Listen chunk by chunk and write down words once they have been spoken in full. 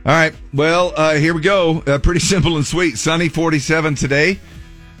All right. Well, here we go. Pretty simple and sweet. Sunny 47 today,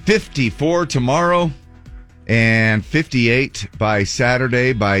 54 tomorrow, and 58 by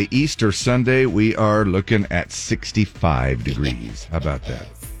Saturday. By Easter Sunday, we are looking at 65 degrees. How about that?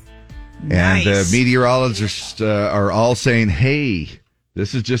 Nice. And meteorologists are all saying, hey,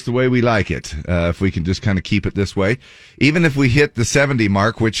 this is just the way we like it. If we can just kind of keep it this way. Even if we hit the 70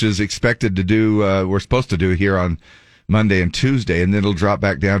 mark, which is expected to do, we're supposed to do here on Monday and Tuesday, and then it'll drop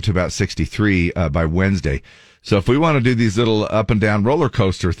back down to about 63 by Wednesday. So if we want to do these little up and down roller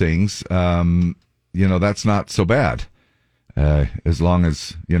coaster things, that's not so bad. As long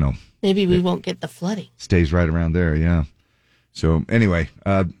as, maybe we won't get the flooding. Stays right around there, yeah. So anyway,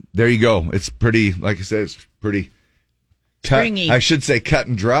 there you go. It's pretty, like I said, it's pretty stringy. I should say cut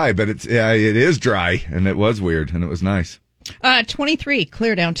and dry, but it is dry, and it was weird, and it was nice. 23,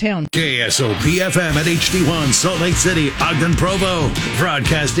 clear downtown. KSOP-FM at HD1, Salt Lake City, Ogden, Provo.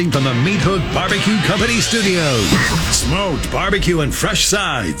 Broadcasting from the Meat Hook Barbecue Company studios. Smoked barbecue and fresh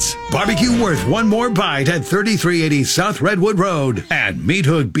sides. Barbecue worth one more bite at 3380 South Redwood Road at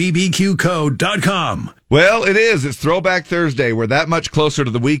meathookbbqco.com. Well, it is. It's Throwback Thursday. We're that much closer to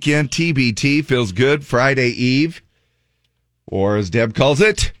the weekend. TBT feels good. Friday Eve. Or as Deb calls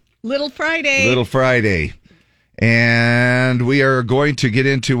it, Little Friday. Little Friday. And we are going to get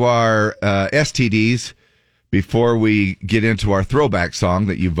into our STDs before we get into our throwback song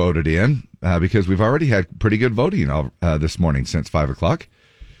that you voted in, because we've already had pretty good voting this morning since 5 o'clock.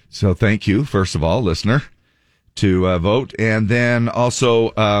 So thank you, first of all, listener, to vote. And then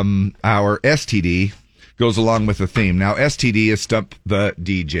also our STD goes along with the theme. Now, STD is Stump the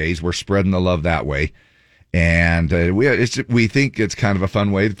DJs. We're spreading the love that way. And we think it's kind of a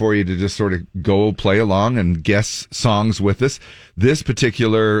fun way for you to just sort of go play along and guess songs with us. This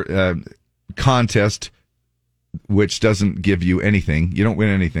particular contest, which doesn't give you anything, you don't win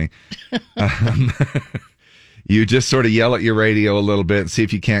anything. You just sort of yell at your radio a little bit and see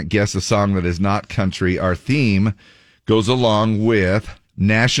if you can't guess a song that is not country. Our theme goes along with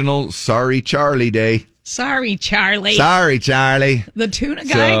National Sorry Charlie Day. Sorry, Charlie. Sorry, Charlie. The tuna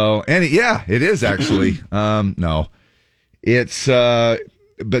guy? So, yeah, it is actually. No. It's, but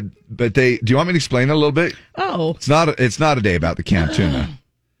do you want me to explain it a little bit? Oh. It's not a day about the canned tuna.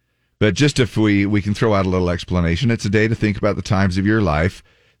 But just if we can throw out a little explanation, it's a day to think about the times of your life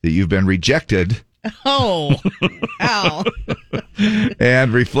that you've been rejected. Oh. Ow.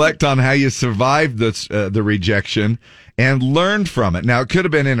 And reflect on how you survived the rejection and learned from it. Now, it could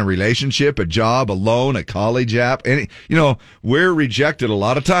have been in a relationship, a job, a loan, a college app. We're rejected a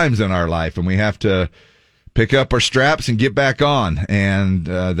lot of times in our life, and we have to pick up our straps and get back on. And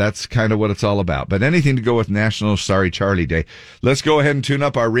that's kind of what it's all about. But anything to go with National Sorry Charlie Day. Let's go ahead and tune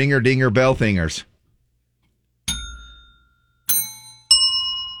up our ringer-dinger bell thingers.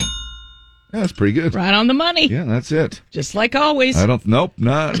 Yeah, that's pretty good. Right on the money. Yeah, that's it. Just like always. Nope,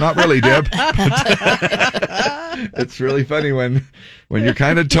 not really, Deb. It's really funny when you're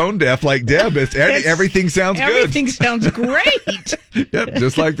kind of tone deaf like Deb. Everything sounds good. Everything sounds great. Yep,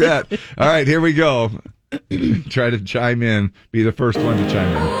 just like that. All right, here we go. Try to chime in. Be the first one to chime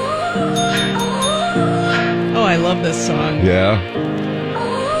in. Oh, I love this song. Yeah.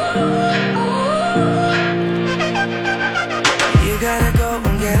 You gotta go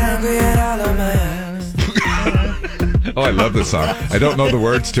and get angry at all of my Oh, I love this song. I don't know the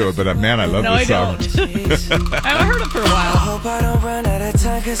words to it, but man, I love this song. I haven't heard it for a while. I hope I don't run out of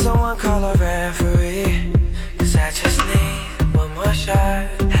time. Can someone call a referee? 'Cause I just need one more shot.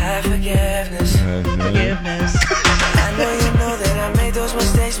 Have forgiveness. Forgiveness. I know you know that I made those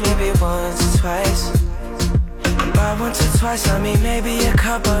mistakes maybe once or twice. And by once or twice, I mean maybe a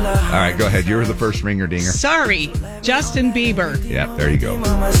couple of. All right, go ahead. You're the first ringer dinger. Sorry, Justin Bieber. Yeah, there you go.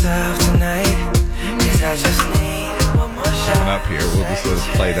 Myself tonight, 'cause I just need one more shot. Coming up here, we'll just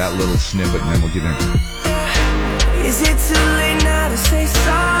play that little snippet and then we'll get in. Is it too late now to say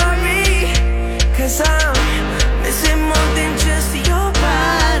sorry? 'Cause I'm missing more than just your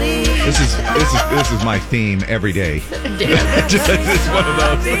body. This is my theme every day. It's one of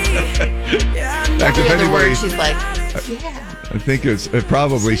those. In fact, if anybody, she's like, I think it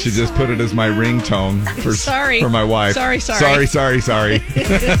probably should just put it as my ringtone for my wife. Sorry.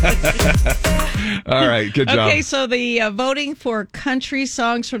 All right, good job. Okay, so the voting for country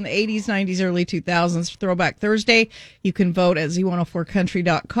songs from the 80s, 90s, early 2000s, Throwback Thursday. You can vote at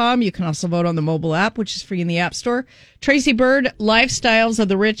z104country.com. You can also vote on the mobile app, which is free in the App Store. Tracy Bird, Lifestyles of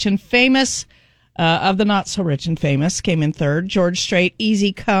the Rich and Famous, of the Not So Rich and Famous, came in third. George Strait,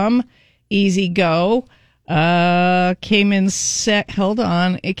 Easy Come, Easy Go, came in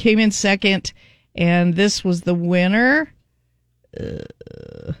It came in second, and this was the winner.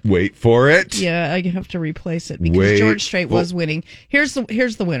 Wait for it. Yeah, I have to replace it because Wait George Strait for- was winning. Here's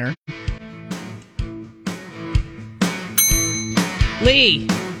the winner. Lee.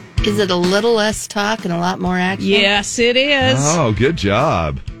 Is it a little less talk and a lot more action? Yes, it is. Oh, good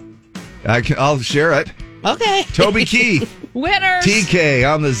job. I'll share it. Okay. Toby Keith, Winners. TK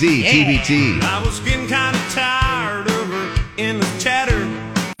on the Z, TBT. I was getting kind of tired of her endless chatter.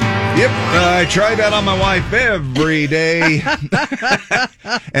 Yep, I try that on my wife every day.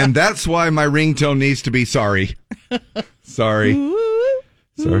 And that's why my ringtone needs to be sorry. Sorry.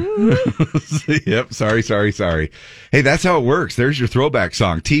 Sorry. Yep, sorry. Hey, that's how it works. There's your throwback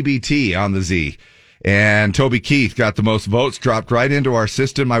song, TBT on the Z. And Toby Keith got the most votes, dropped right into our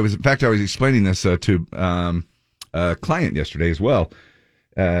system. I was explaining this to a client yesterday as well.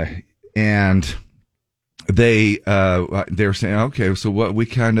 And they were saying, okay, so what we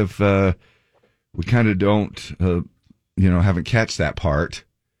kind of don't, haven't catch that part.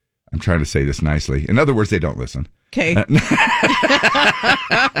 I'm trying to say this nicely. In other words, they don't listen. Okay. But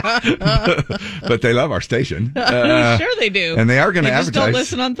they love our station. Sure they do. And they are going to They just advertise. don't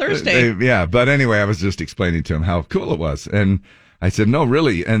listen on Thursday. Yeah. But anyway, I was just explaining to them how cool it was. And I said, no,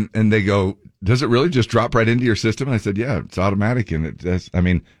 really. And they go, does it really just drop right into your system? And I said, yeah, it's automatic. And it does. I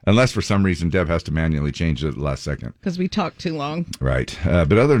mean, unless for some reason Deb has to manually change it at the last second. Because we talked too long. Right.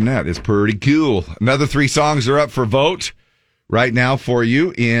 But other than that, it's pretty cool. Another 3 songs are up for vote right now for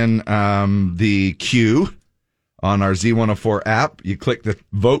you in the queue. On our Z104 app, you click the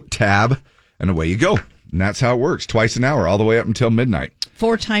vote tab, and away you go. And that's how it works. Twice an hour, all the way up until midnight.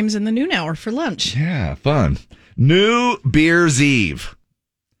 4 times in the noon hour for lunch. Yeah, fun. New Beer's Eve.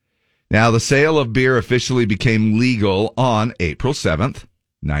 Now, the sale of beer officially became legal on April 7th,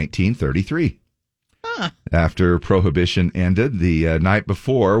 1933. After Prohibition ended, the night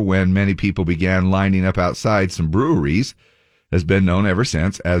before, when many people began lining up outside some breweries, has been known ever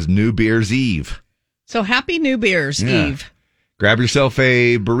since as New Beer's Eve. So happy New Beer's Eve. Grab yourself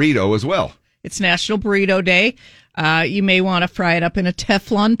a burrito as well. It's National Burrito Day. You may want to fry it up in a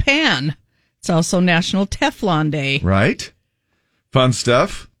Teflon pan. It's also National Teflon Day. Right? Fun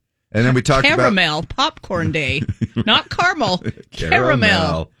stuff. And then we talked Caramel Popcorn Day. Not caramel.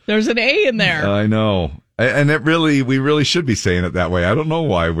 Caramel. There's an A in there. I know. And we really should be saying it that way. I don't know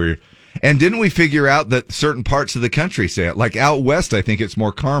why and didn't we figure out that certain parts of the country say it? Like out west, I think it's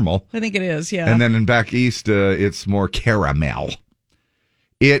more caramel. I think it is, yeah. And then in back east, it's more caramel.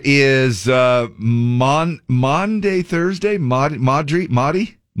 It is Monday, Thursday, Maudie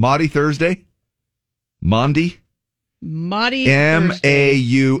Thursday, Maundy, MAUN,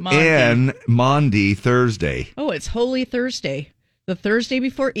 Maundy Thursday. Oh, it's Holy Thursday, the Thursday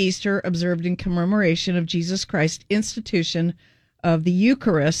before Easter, observed in commemoration of Jesus Christ's institution of the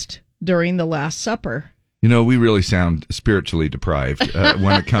Eucharist during the Last Supper. You know, we really sound spiritually deprived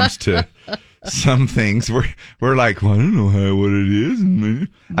when it comes to some things. We're like, well, I don't know what it is.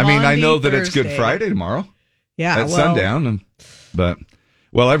 I mean, I know that it's Good Friday tomorrow. Yeah, at sundown. But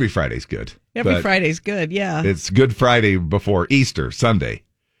every Friday's good. Every Friday's good, yeah. It's Good Friday before Easter, Sunday.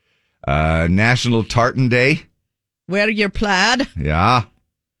 National Tartan Day. Wear your plaid. Yeah.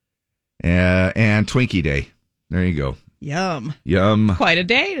 And Twinkie Day. There you go. Yum. Quite a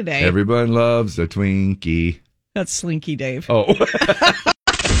day today. Everyone loves a Twinkie. That's Slinky Dave. Oh.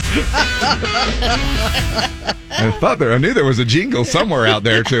 I knew there was a jingle somewhere out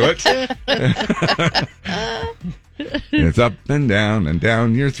there to it. It's up and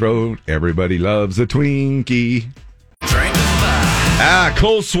down your throat. Everybody loves a Twinkie.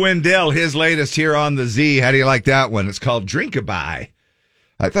 Cole Swindell, his latest here on the Z. How do you like that one? It's called Drink-a-Bye.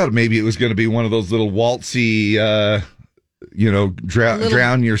 I thought maybe it was going to be one of those little waltzy,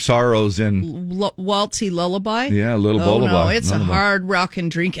 drown your sorrows in. Waltzy lullaby? Yeah, a little lullaby. No, it's a hard rockin'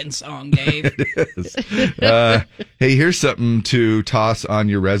 drinking song, Dave. It is. Hey, here's something to toss on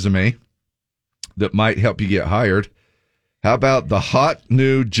your resume that might help you get hired. How about the hot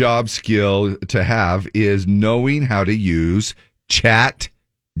new job skill to have is knowing how to use Chat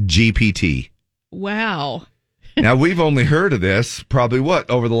GPT. Wow. Now, we've only heard of this probably,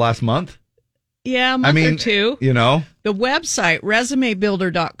 over the last month? Yeah, a month or two. You know? The website,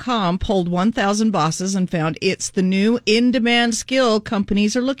 resumebuilder.com, polled 1,000 bosses and found it's the new in-demand skill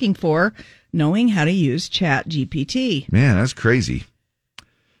companies are looking for, knowing how to use Chat GPT. Man, that's crazy.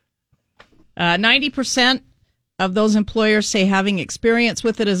 90% of those employers say having experience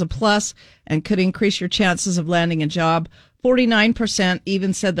with it is a plus and could increase your chances of landing a job. 49%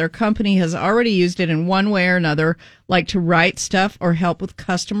 even said their company has already used it in one way or another, like to write stuff or help with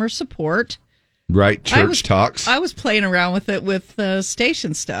customer support. Right, church talks. I was playing around with it with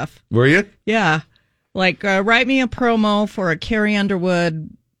station stuff. Were you? Yeah. Like, write me a promo for a Carrie Underwood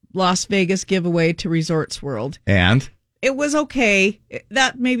Las Vegas giveaway to Resorts World. And It was okay.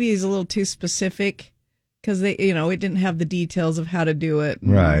 That maybe is a little too specific because it didn't have the details of how to do it.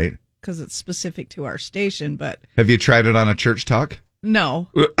 right. Because it's specific to our station, but Have you tried it on a church talk? no.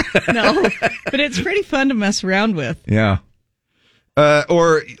 No. But it's pretty fun to mess around with. Yeah.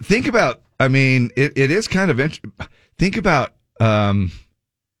 Or think about, it is kind of interesting. Think about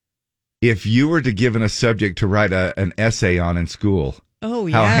if you were to given a subject to write an essay on in school, Oh,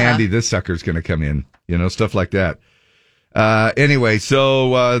 yeah. how handy this sucker's going to come in, stuff like that. Anyway, so,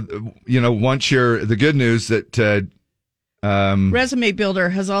 once the good news that, Resume Builder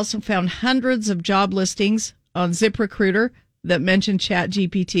has also found hundreds of job listings on ZipRecruiter that mention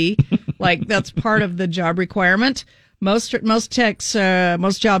ChatGPT. Like, that's part of the job requirement. Most jobs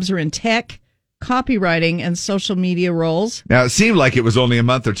are in tech, copywriting, and social media roles. now it seemed like it was only a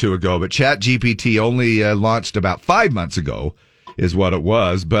month or two ago, but ChatGPT only launched about 5 months ago is what it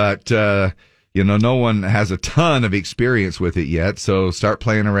was. But, no one has a ton of experience with it yet. So start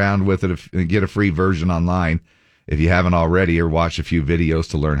playing around with it and get a free version online if you haven't already, or watch a few videos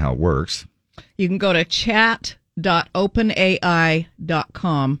to learn how it works. You can go to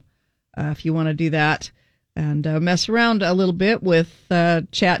chat.openai.com if you want to do that and mess around a little bit with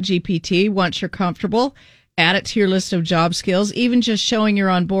ChatGPT once you're comfortable. Add it to your list of job skills. Even just showing you're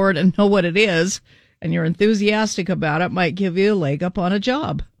on board and know what it is and you're enthusiastic about it might give you a leg up on a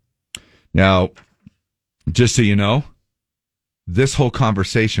job. Now, just so you know, this whole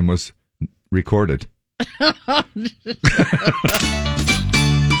conversation was recorded. Good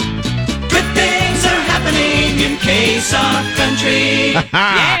things are happening in K-Sock Country.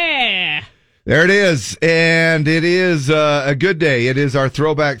 Yeah! There it is. And it is a good day. It is our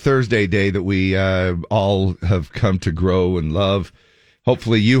Throwback Thursday day that we all have come to grow and love.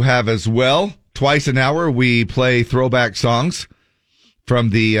 Hopefully you have as well. Twice an hour, we play throwback songs from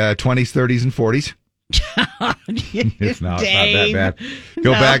the 20s, 30s, and 40s. It's not that bad.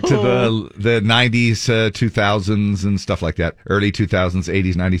 Go back to the 90s, 2000s, and stuff like that. Early 2000s,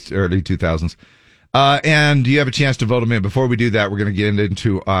 80s, 90s, early 2000s. And you have a chance to vote them in. Before we do that, we're going to get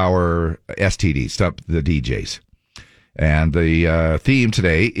into our STDs, the DJs. And the theme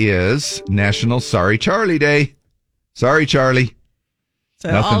today is National Sorry Charlie Day. Sorry, Charlie. So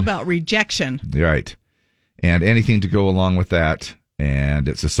Nothing. all about rejection. Right. And anything to go along with that. And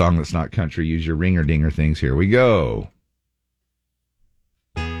it's a song that's not country. Use your ringer dinger things. Here we go.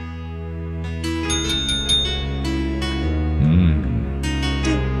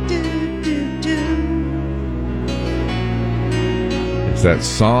 It's that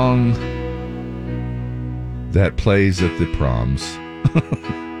song that plays at the proms.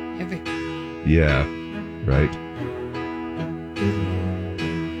 Yeah, right.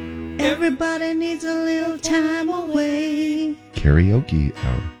 Everybody needs a little time away. Karaoke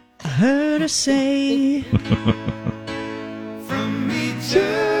hour. I heard her say.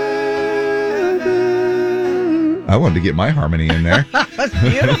 I wanted to get my harmony in there. That's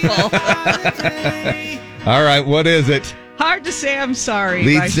beautiful. All right, what is it? Hard to Say I'm Sorry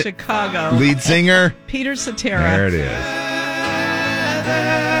Lead by si- Chicago. Lead singer? Peter Cetera. There it is.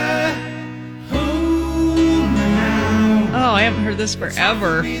 Oh, I haven't heard this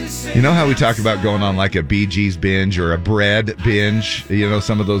forever. You know how we talk about going on like a Bee Gees binge or a Bread binge? You know,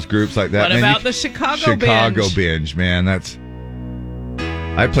 some of those groups like that. What Man, about the Chicago binge, man. That's.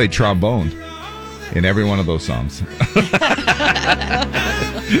 I played trombone in every one of those songs.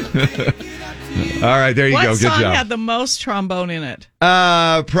 All right, there you go. What Good song job. had the most trombone in it?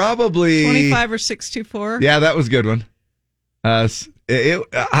 Probably 25 or 624? Yeah, that was a good one.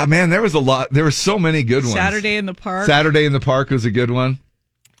 Man, there was a lot. There were so many good ones. Saturday in the Park. Saturday in the Park was a good one.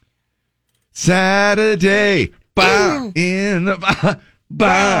 Saturday, in the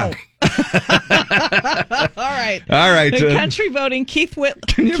bar. All right. All right. The country voting, Keith Whitley.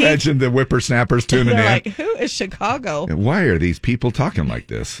 Can you imagine the whippersnappers tuning They're in? like, who is Chicago? Why are these people talking like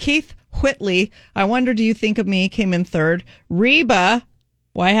this? Keith Whitley, I Wonder Do You Think of Me, came in third. Reba,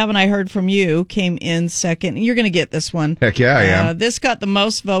 Why Haven't I Heard From You, came in second. You're going to get this one. Heck yeah, I am. This got the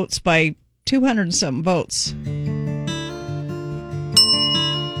most votes by 200 and something votes.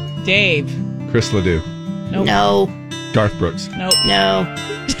 Dave. Chris Ledoux. Nope. No. Garth Brooks. Nope. No.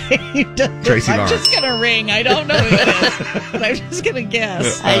 Tracy I'm Lawrence. just going to ring. I don't know who it is, but I'm just going to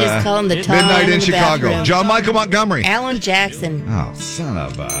guess. I just call him the tall Midnight man in the Chicago. bathroom. John Michael Montgomery. Alan Jackson. Oh, son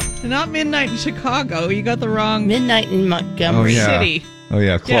of a. Not Midnight in Chicago. You got the wrong Midnight in Montgomery. city. Oh,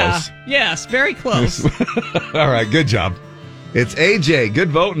 yeah, close. Yeah. Yes, very close. All right, good job. It's AJ. Good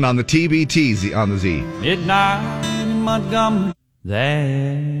voting on the TBTs on the Z. Midnight in Montgomery.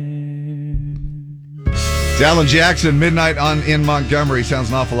 There. Alan Jackson, Midnight in Montgomery. Sounds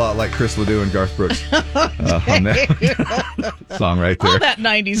an awful lot like Chris Ledoux and Garth Brooks on that song right there. All that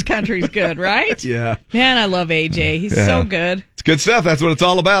 90s country's good, right? Yeah. Man, I love AJ. He's so good. It's good stuff. That's what it's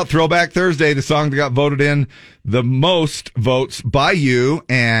all about. Throwback Thursday, the song that got voted in the most votes by you,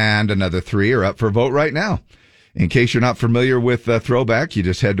 and another 3 are up for vote right now. In case you're not familiar with Throwback, you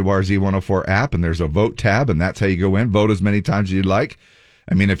just head to our Z104 app, and there's a vote tab, and that's how you go in. Vote as many times as you'd like.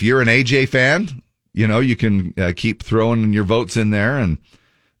 I mean, if you're an AJ fan, you know, you can keep throwing your votes in there, and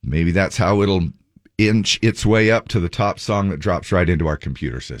maybe that's how it'll inch its way up to the top song that drops right into our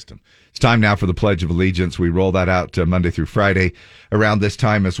computer system. It's time now for the Pledge of Allegiance. We roll that out Monday through Friday around this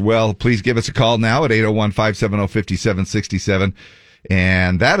time as well. Please give us a call now at 801-570-5767.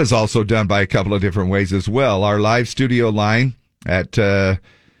 And that is also done by a couple of different ways as well. Our live studio line at that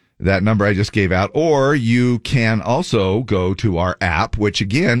number I just gave out, or you can also go to our app, which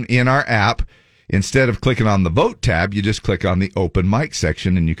again, in our app, instead of clicking on the vote tab, you just click on the open mic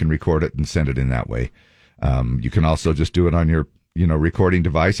section and you can record it and send it in that way. You can also just do it on your, recording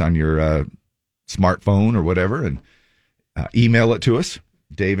device on your smartphone or whatever, and email it to us,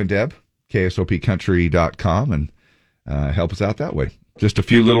 Dave and Deb, ksopcountry.com, and help us out that way. Just a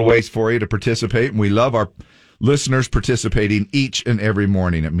few little ways for you to participate, and we love our listeners participating each and every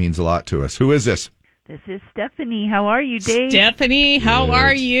morning. It means a lot to us. Who is this? This is Stephanie. How are you, Dave? Stephanie, how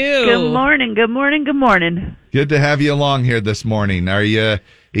are you? Good morning, good morning, good morning. Good to have you along here this morning. Are you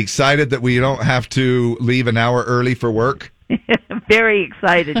excited that we don't have to leave an hour early for work? Very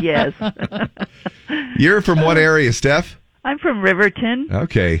excited, yes. You're from what area, Steph? I'm from Riverton.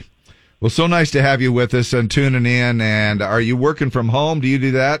 Okay. Well, so nice to have you with us and tuning in. And are you working from home? Do you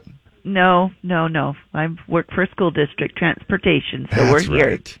do that? No. I work for a school district, transportation, so we're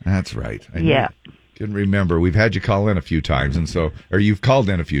here. That's right. Yeah. Can remember we've had you call in a few times, or you've called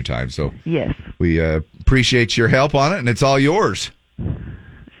in a few times, so yes, we appreciate your help on it, and it's all yours.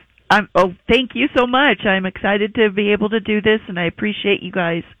 Thank you so much. I'm excited to be able to do this, and I appreciate you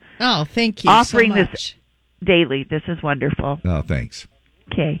guys. Oh, thank you offering so much. This daily. This is wonderful. Oh, thanks.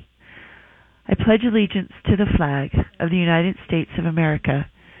 Okay. I pledge allegiance to the flag of the United States of America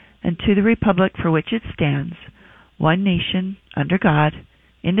and to the republic for which it stands, one nation, under God,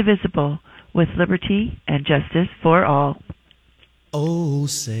 indivisible, with liberty and justice for all. Oh,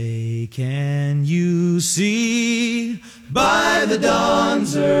 say, can you see by the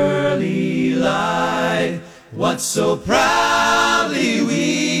dawn's early light what so proudly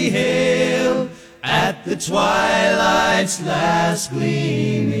we hailed at the twilight's last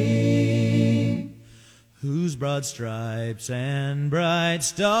gleaming, whose broad stripes and bright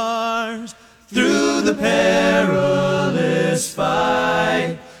stars through the perilous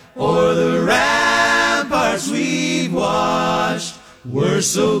fight o'er the ramparts we've watched were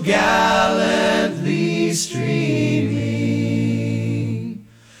so gallantly streaming,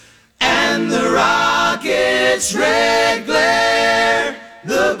 and the rocket's red glare,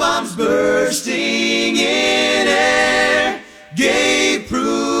 the bombs bursting in air, gave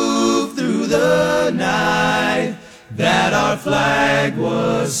proof through the night that our flag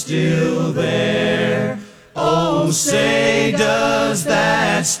was still there. Oh, say, does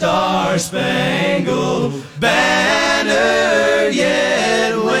that star-spangled banner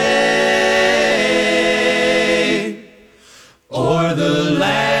yet wave o'er the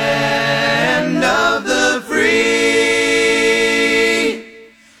land of the free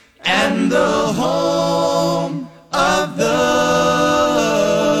and the home of the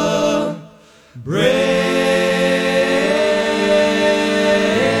brave?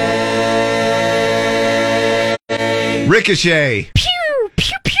 Ricochet. Pew,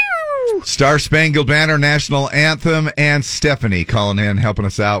 pew, pew. Star Spangled Banner National Anthem, and Stephanie calling in, helping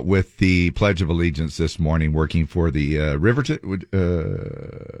us out with the Pledge of Allegiance this morning, working for the Riverton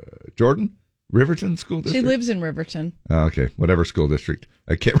School District? She lives in Riverton. Oh, okay, whatever school district.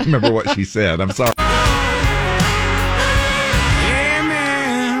 I can't remember what she said. I'm sorry.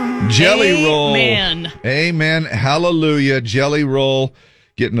 Amen. Jelly Roll. Amen. Hallelujah. Jelly Roll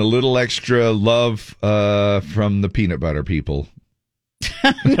getting a little extra love from the peanut butter people.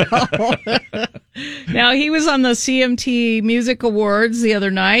 Now, he was on the CMT Music Awards the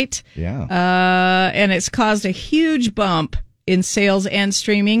other night. Yeah. And it's caused a huge bump in sales and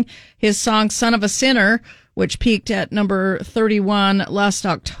streaming. His song, Son of a Sinner, which peaked at number 31 last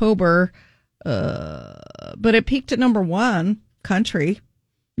October, but it peaked at number 1, country,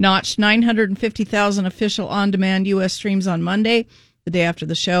 notched 950,000 official on-demand U.S. streams on Monday, the day after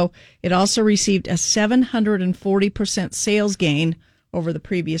the show. It also received a 740% sales gain over the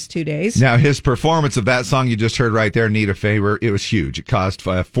previous 2 days. Now, his performance of that song you just heard right there, Need a Favor, it was huge. It caused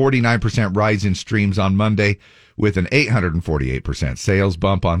a 49% rise in streams on Monday with an 848% sales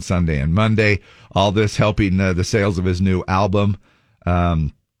bump on Sunday and Monday. All this helping the sales of his new album,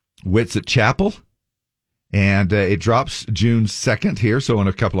 Wits at Chapel. And it drops June 2nd here, so in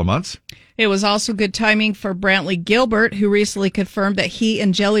a couple of months. It was also good timing for Brantley Gilbert, who recently confirmed that he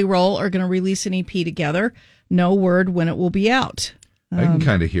and Jelly Roll are going to release an EP together. No word when it will be out. I can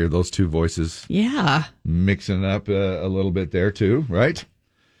kind of hear those two voices Yeah. mixing up a little bit there, too, right?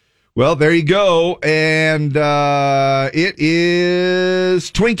 Well, there you go. And it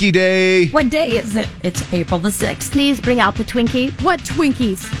is Twinkie Day. What day is it? It's April the 6th. Please bring out the Twinkie. What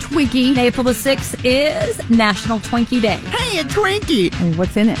Twinkies? Twinkie. April the 6th is National Twinkie Day. Hey, a Twinkie! And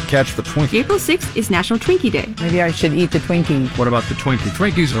what's in it? Catch the Twinkie. April 6th is National Twinkie Day. Maybe I should eat the Twinkie. What about the Twinkie?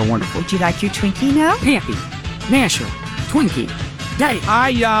 Twinkies are wonderful. Would you like your Twinkie now? Happy National Twinkie Day. Hi,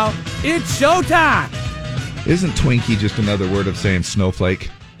 y'all. It's showtime. Isn't Twinkie just another word of saying snowflake?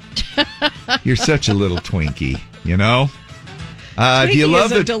 You're such a little Twinkie, you know? Do you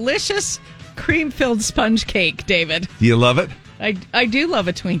love is a it? delicious cream-filled sponge cake, David. Do you love it? I do love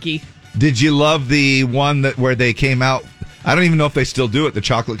a Twinkie. Did you love the one where they came out? I don't even know if they still do it, the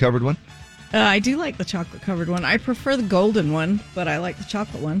chocolate-covered one. I do like the chocolate-covered one. I prefer the golden one, but I like the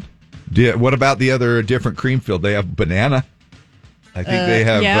chocolate one. What about the other different cream-filled? They have banana. I think they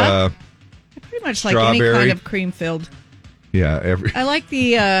have yeah. I pretty much like any strawberry. kind of cream-filled. Yeah, I like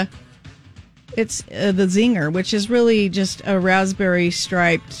the it's the Zinger, which is really just a raspberry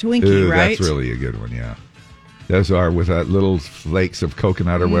striped Twinkie, Ooh, right? That's really a good one, yeah. Those are with little flakes of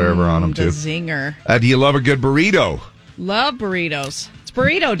coconut or whatever on them, the too. Zinger. Do you love a good burrito? Love burritos. It's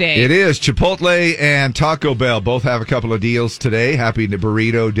burrito day. It is. Chipotle and Taco Bell both have a couple of deals today. Happy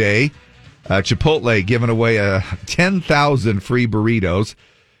Burrito Day. Chipotle giving away 10,000 free burritos.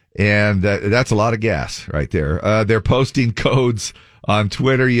 And that's a lot of gas right there. They're posting codes on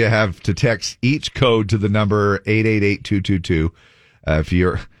Twitter. You have to text each code to the number 888-222. If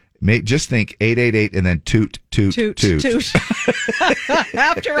you're, just think 888 and then toot.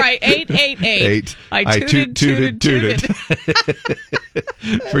 After I 888, I tooted.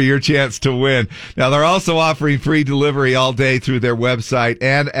 For your chance to win. Now, they're also offering free delivery all day through their website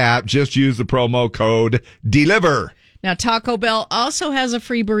and app. Just use the promo code DELIVER. Now, Taco Bell also has a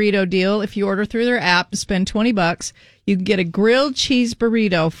free burrito deal. If you order through their app and spend $20, you can get a grilled cheese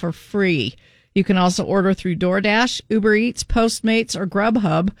burrito for free. You can also order through DoorDash, Uber Eats, Postmates, or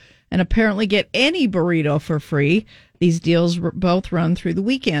Grubhub, and apparently get any burrito for free. These deals both run through the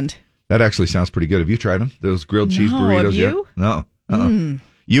weekend. That actually sounds pretty good. Have you tried them? Those grilled cheese burritos? Have you? Yeah? No.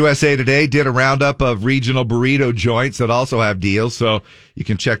 USA Today did a roundup of regional burrito joints that also have deals, so you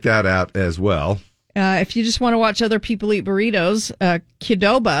can check that out as well. If you just want to watch other people eat burritos,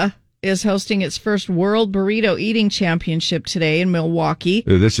 Qdoba is hosting its first World Burrito Eating Championship today in Milwaukee.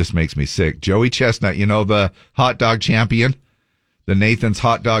 Ooh, this just makes me sick. Joey Chestnut, you know, the hot dog champion, the Nathan's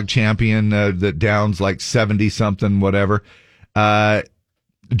hot dog champion that downs like 70-something, whatever.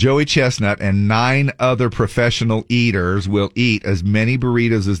 Joey Chestnut and 9 other professional eaters will eat as many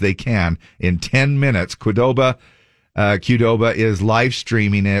burritos as they can in 10 minutes. Qdoba is live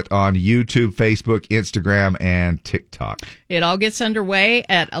streaming it on YouTube, Facebook, Instagram, and TikTok. It all gets underway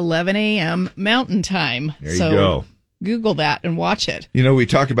at 11 a.m. Mountain Time. There you go. Google that and watch it. You know, we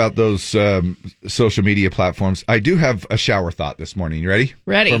talk about those social media platforms. I do have a shower thought this morning. You ready?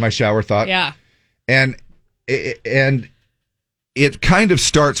 Ready. For my shower thought? Yeah. And it kind of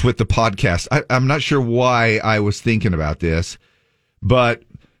starts with the podcast. I'm not sure why I was thinking about this, but...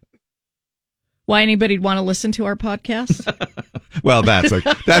 Why anybody'd want to listen to our podcast? Well,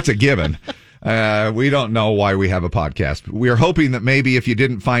 that's a given. We don't know why we have a podcast. We are hoping that maybe if you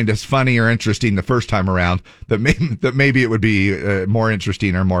didn't find us funny or interesting the first time around, that maybe it would be more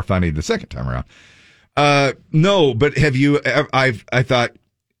interesting or more funny the second time around. No, but have you? I thought,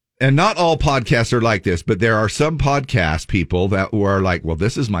 and not all podcasts are like this, but there are some podcast people that were like, well,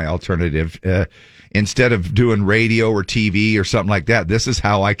 this is my alternative. Instead of doing radio or TV or something like that, this is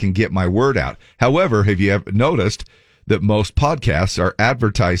how I can get my word out. However, have you ever noticed that most podcasts are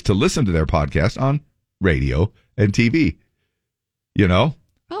advertised to listen to their podcast on radio and TV? You know?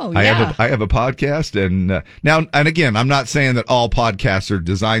 Oh, yeah. I have a podcast, and now, and again, I'm not saying that all podcasts are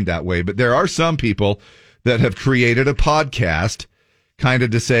designed that way, but there are some people that have created a podcast kind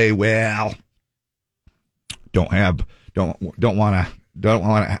of to say, well, I don't have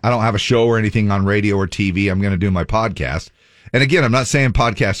a show or anything on radio or TV. I'm going to do my podcast. And again, I'm not saying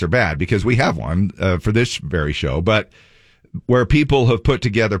podcasts are bad, because we have one for this very show, but where people have put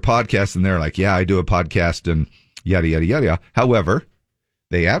together podcasts and they're like, yeah, I do a podcast and yada, yada, yada. However,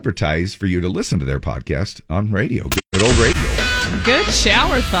 they advertise for you to listen to their podcast on radio. Good old radio. Good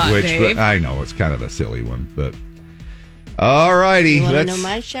shower thought, Which Dave. I know it's kind of a silly one, but all righty. You want to know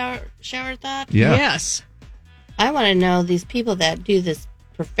my shower thought? Yeah. Yes. I want to know these people that do this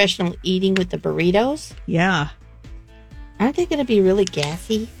professional eating with the burritos. Yeah. Aren't they going to be really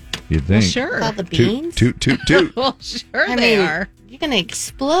gassy? You'd Well, think. sure. With all the beans? Toot. Well, sure I they mean, are. You're going to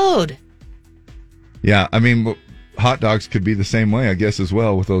explode. Yeah, I mean, hot dogs could be the same way, I guess, as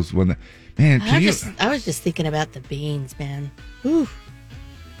well with those. Man, I was just thinking about the beans, man. Ooh.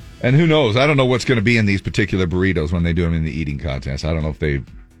 And who knows? I don't know what's going to be in these particular burritos when they do them in the eating contest. I don't know if they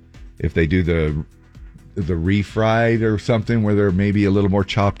do the refried or something where they're maybe a little more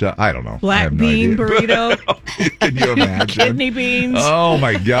chopped up. I don't know. I Black have no bean idea. burrito. Can you imagine? Kidney beans. Oh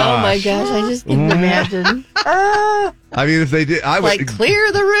my gosh! Oh my gosh! I just didn't imagine. I mean, if they did, I would Like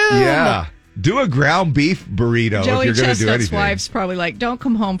clear the room. Yeah, do a ground beef burrito Joey if you're going to do Chestnut's anything. wife's probably like, don't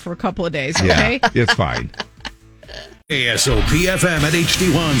come home for a couple of days, Yeah, okay? it's fine. ASOP FM at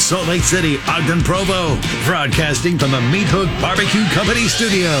HD1 Salt Lake City, Ogden, Provo. Broadcasting from the Meat Hook Barbecue Company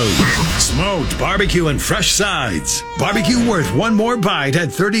Studios. Smoked barbecue and fresh sides. Barbecue worth one more bite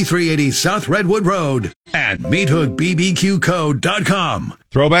at 3380 South Redwood Road at meathookbbqcode.com.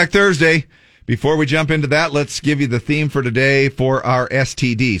 Throwback Thursday. Before we jump into that, let's give you the theme for today for our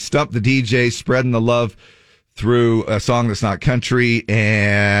STD. Stump the DJ, spreading the love through a song that's not country.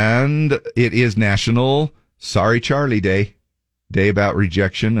 And it is National Sorry Charlie Day. Day about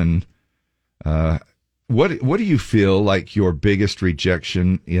rejection. And what do you feel like your biggest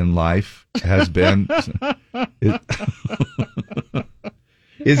rejection in life has been?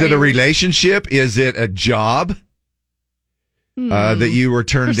 Is it a relationship? Is it a job? That you were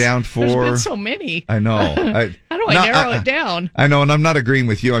turned down for? There's been so many. I know. How do I narrow it down? I know, and I'm not agreeing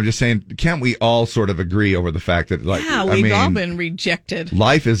with you. I'm just saying, can't we all sort of agree over the fact that, like, Yeah, we've all been rejected.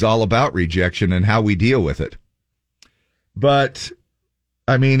 Life is all about rejection and how we deal with it. But,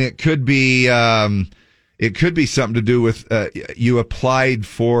 I mean, it could be something to do with you applied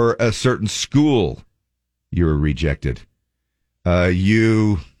for a certain school, you were rejected.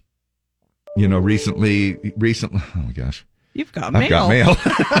 You know, recently. Oh my gosh. You've got mail. I've got mail.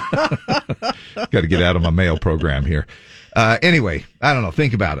 Got to get out of my mail program here. Anyway, I don't know.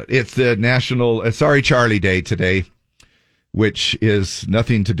 Think about it. It's the National Sorry Charlie Day today, which is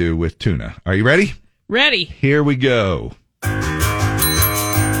nothing to do with tuna. Are you ready? Ready. Here we go.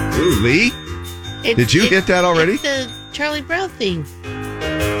 Ooh, Lee? Did you hit that already? It's the Charlie Brown theme.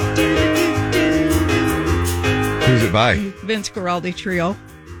 Who's it by? Vince Guaraldi Trio.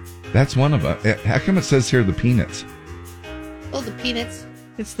 That's one of them. How come it says here the Peanuts? Oh, the Peanuts.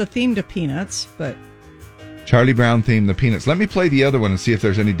 It's the theme to Peanuts, but Charlie Brown theme, the Peanuts. Let me play the other one and see if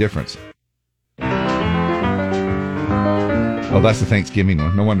there's any difference. Oh, that's the Thanksgiving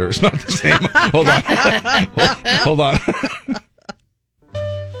one. No wonder it's not the same. Hold on. Hold on.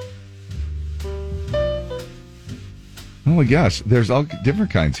 Oh my gosh, there's all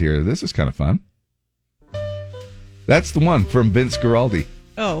different kinds here. This is kind of fun. That's the one from Vince Guaraldi.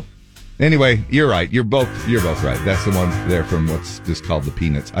 oh, Anyway, you're right. You're both right. That's the one there from what's just called the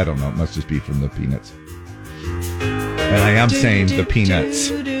Peanuts. I don't know. It must just be from the Peanuts. And I am saying the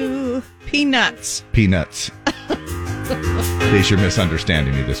Peanuts. Peanuts. Peanuts. In case you're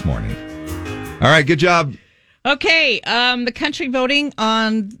misunderstanding me this morning. All right, good job. Okay, the country voting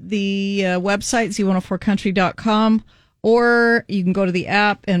on the website, z104country.com, or you can go to the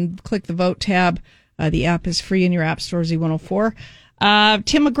app and click the vote tab. The app is free in your app store, Z104.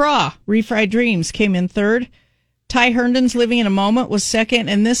 Tim McGraw, Refried Dreams, came in third. Ty Herndon's Living in a Moment was second,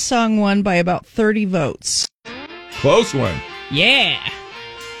 and this song won by about 30 votes. Close one. Yeah.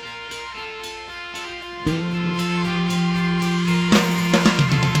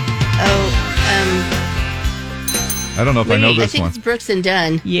 I don't know if I know this I think one. it's Brooks and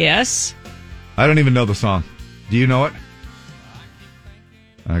Dunn. Yes. I don't even know the song. Do you know it?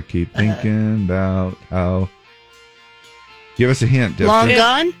 I keep thinking about how... Give us a hint. Dipster. Long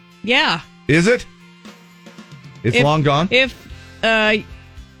Gone? Yeah. Is it? It's long gone? If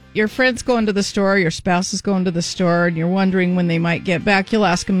your friend's going to the store, your spouse is going to the store, and you're wondering when they might get back, you'll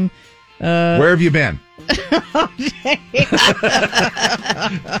ask them... Where have you been?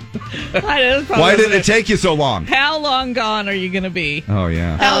 Why did it take you so long? How long gone are you going to be? Oh,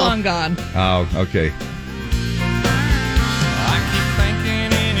 yeah. How long gone? Oh, okay. I keep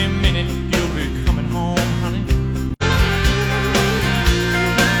thinking any minute you'll be coming home, honey.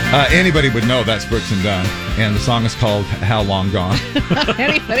 Anybody would know that's Brooks and Dunn, and the song is called How Long Gone.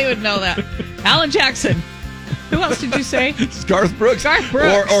 Anybody would know that. Alan Jackson. Who else did you say? Garth Brooks. Garth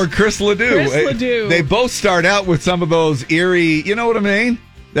Brooks. Or Chris Ledoux. Chris Ledoux. They both start out with some of those eerie, you know what I mean?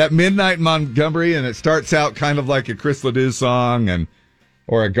 That Midnight in Montgomery, and it starts out kind of like a Chris Ledoux song,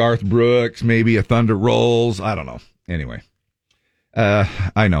 or a Garth Brooks, maybe a Thunder Rolls. I don't know. Anyway.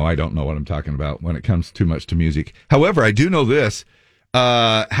 I know I don't know what I'm talking about when it comes too much to music. However, I do know this.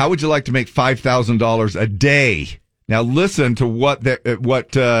 How would you like to make $5,000 a day? Now listen to what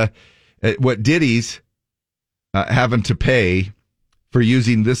Diddy's having to pay for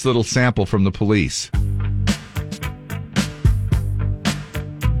using this little sample from the Police.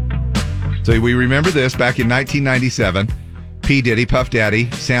 So we remember this back in 1997. P. Diddy, Puff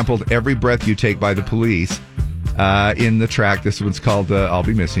Daddy, sampled Every Breath You Take by the Police in the track. This one's called I'll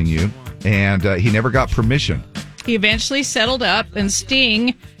Be Missing You. And he never got permission. He eventually settled up, and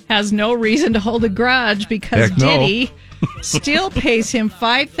Sting has no reason to hold a grudge because Diddy still pays him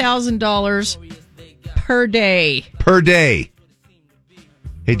 $5,000 per day. Per day.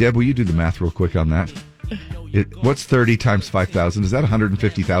 Hey, Deb, will you do the math real quick on that? What's 30 times 5,000? Is that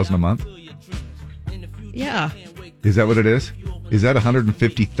 $150,000 a month? Yeah. Is that what it is? Is that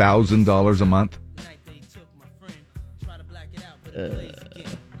 $150,000 a month?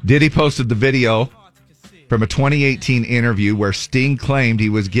 Diddy posted the video from a 2018 interview where Sting claimed he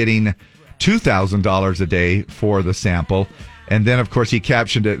was getting $2,000 a day for the sample. And then, of course, he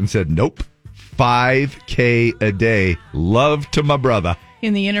captioned it and said, nope, $5,000 a day. Love to my brother.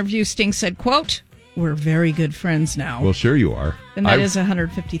 In the interview, Sting said, quote, "We're very good friends now." Well, sure you are. And that is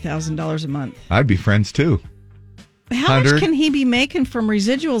 $150,000 a month. I'd be friends, too. How much can he be making from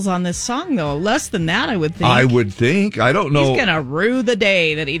residuals on this song, though? Less than that, I would think. I would think. I don't know. He's going to rue the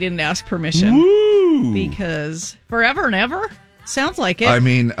day that he didn't ask permission. Woo! Because forever and ever? Sounds like it. I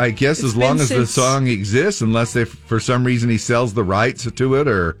mean, I guess as long as the song exists, unless for some reason he sells the rights to it,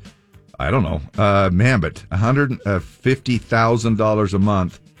 or I don't know. Man, but $150,000 a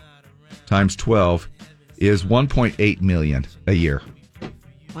month times 12 is $1.8 million a year.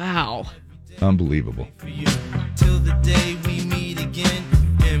 Wow. Unbelievable. Till the day we meet again,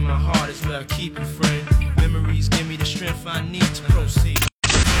 in my heart is where I keep you, friend. Memories give me the strength I need to proceed.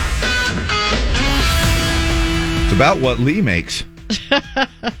 It's about what Lee makes.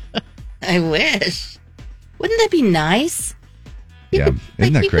 I wish. Wouldn't that be nice? Isn't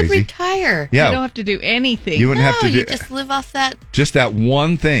that crazy? You could retire. Yeah. You don't have to do anything. You wouldn't have to do. You just live off that. Just that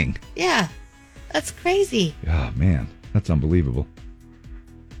one thing. Yeah. That's crazy. Oh, man. That's unbelievable.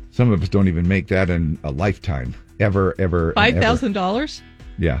 Some of us don't even make that in a lifetime. Ever. $5,000?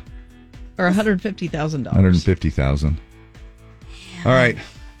 Yeah. Or $150,000? $150,000. All right.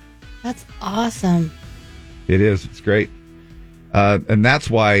 That's awesome. It is. It's great. And that's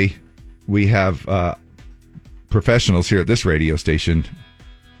why we have professionals here at this radio station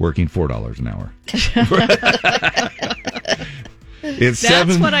working $4 an hour.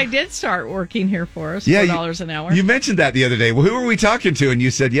 That's what I did start working here for us, $4 an hour. You mentioned that the other day. Well, who were we talking to? And you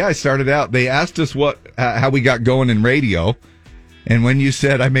said, I started out. They asked us how we got going in radio. And when you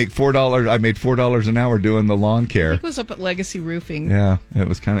said I made $4 an hour doing the lawn care. I think it was up at Legacy Roofing. Yeah, it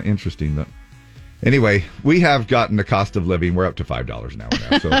was kind of interesting. But anyway, we have gotten the cost of living. We're up to $5 an hour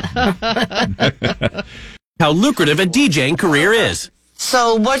now. So. How lucrative a DJing career is.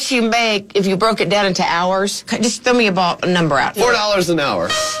 So what you make, if you broke it down into hours, just throw me a number out. $4 an hour.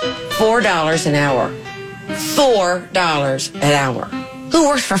 $4 an hour. $4 an hour. Who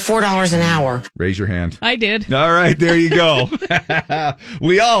works for $4 an hour? Raise your hand. I did. All right, there you go.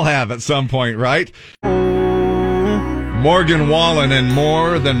 We all have at some point, right? Morgan Wallen and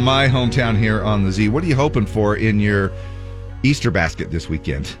More Than My Hometown here on the Z. What are you hoping for in your Easter basket this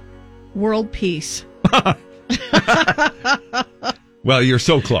weekend? World peace. Well, you're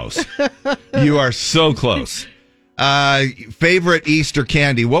so close. You are so close. Favorite Easter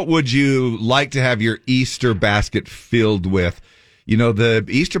candy? What would you like to have your Easter basket filled with? You know, the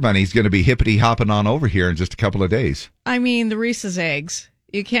Easter Bunny's going to be hippity hopping on over here in just a couple of days. I mean, the Reese's eggs.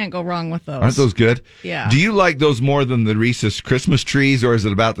 You can't go wrong with those. Aren't those good? Yeah. Do you like those more than the Reese's Christmas trees, or is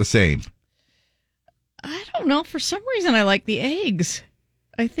it about the same? I don't know. For some reason, I like the eggs.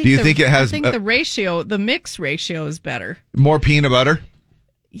 I think. Do you think it has? I think the ratio, the mix ratio, is better. More peanut butter.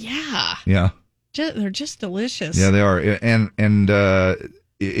 Yeah. Yeah. They're just delicious. Yeah, they are, and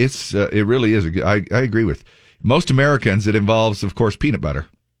it's it really is. I agree with most Americans. It involves, of course, peanut butter.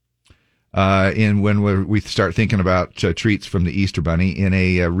 And when we start thinking about treats from the Easter Bunny, in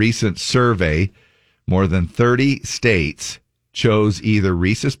a recent survey, more than 30 states chose either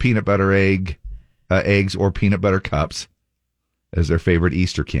Reese's peanut butter eggs or peanut butter cups as their favorite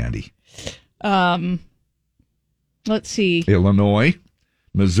Easter candy. Let's see. Illinois,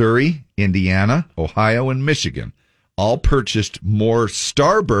 Missouri, Indiana, Ohio, and Michigan all purchased more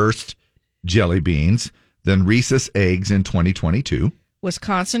Starburst jelly beans than Reese's eggs in 2022.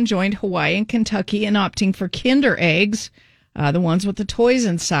 Wisconsin joined Hawaii and Kentucky in opting for Kinder eggs, the ones with the toys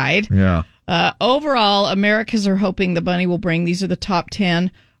inside. Yeah. Overall, Americans are hoping the bunny will bring, these are the top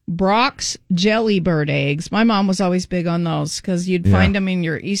 10, Brock's Jelly Bird eggs. My mom was always big on those because you'd find them in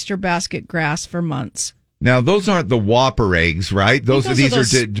your Easter basket grass for months. Now, those aren't the Whopper eggs, right? These are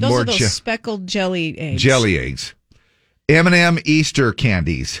those speckled jelly eggs. Jelly eggs. M&M Easter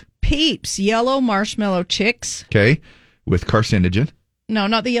candies. Peeps, yellow marshmallow chicks. Okay, with carcinogen. No,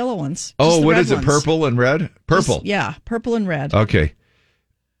 not the yellow ones. Oh, Just the what red is it? ones. Purple and red? Purple. Yeah, purple and red. Okay.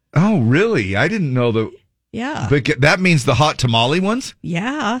 Oh, really? I didn't know that. Yeah. But that means the hot tamale ones?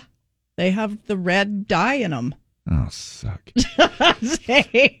 Yeah. They have the red dye in them. Oh, suck.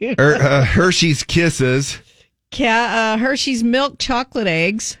 Hershey's Kisses. Hershey's milk chocolate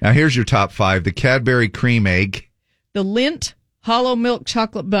eggs. Now, here's your top 5. The Cadbury cream egg. The Lindt hollow milk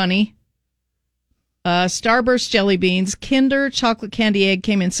chocolate bunny. Starburst jelly beans. Kinder chocolate candy egg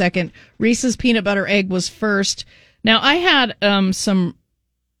came in second. Reese's peanut butter egg was first. Now, I had some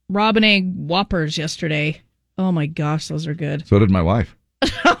Robin egg Whoppers yesterday. Oh, my gosh, those are good. So did my wife.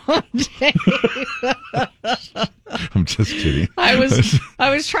 I'm just kidding. I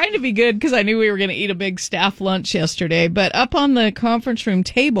was trying to be good because I knew we were going to eat a big staff lunch yesterday. But up on the conference room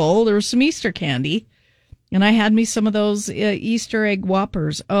table, there was some Easter candy. And I had me some of those Easter egg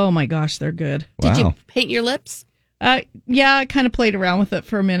Whoppers. Oh, my gosh, they're good. Did you paint your lips? Yeah, I kind of played around with it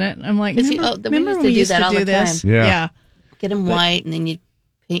for a minute. I'm like, remember when we used to do this? Yeah. Get them white, and then you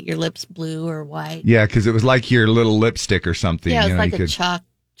paint your lips blue or white. Yeah, because it was like your little lipstick or something. Yeah, it's like a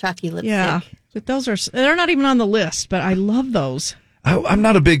chalky lipstick. Yeah, but they're not even on the list, but I love those. I'm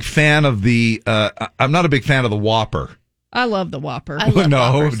not a big fan of the Whopper. I love the Whopper. No,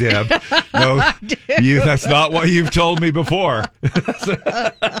 Whoppers. Deb. No, that's not what you've told me before.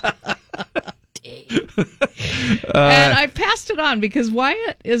 And I passed it on because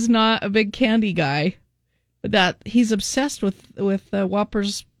Wyatt is not a big candy guy. That he's obsessed with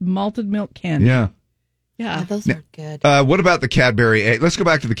Whopper's malted milk candy. Yeah. Yeah, those are good. What about the Cadbury egg? Let's go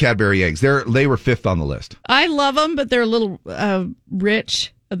back to the Cadbury eggs. They were 5th on the list. I love them, but they're a little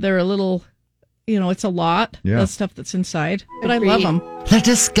rich. They're a little, it's a lot of stuff that's inside. But I love them. The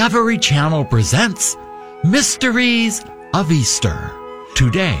Discovery Channel presents Mysteries of Easter.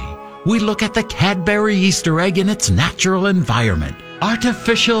 Today, we look at the Cadbury Easter egg in its natural environment,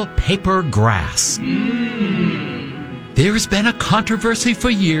 artificial paper grass. There's been a controversy for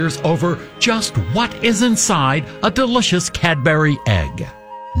years over just what is inside a delicious Cadbury egg.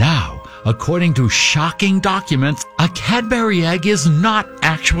 Now, according to shocking documents, a Cadbury egg is not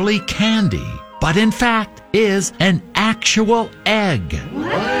actually candy, but in fact is an actual egg.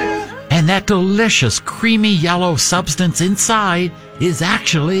 What? And that delicious creamy yellow substance inside is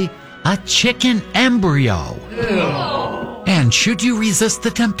actually a chicken embryo. Ew. And should you resist the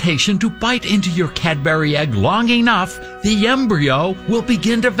temptation to bite into your Cadbury egg long enough, the embryo will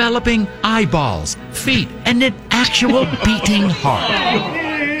begin developing eyeballs, feet, and an actual beating heart.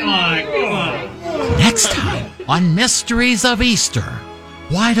 Next time on Mysteries of Easter,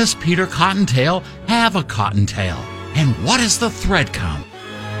 why does Peter Cottontail have a cottontail? And what is the thread count?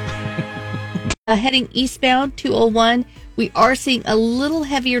 Heading eastbound, 201, we are seeing a little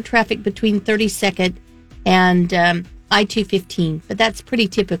heavier traffic between 32nd and I-215, but that's pretty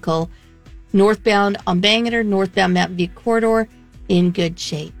typical. Northbound on Bangerter, northbound Mountain View Corridor, in good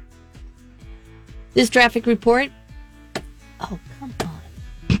shape. This traffic report, oh, come on.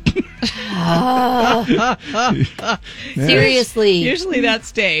 Seriously. Usually that's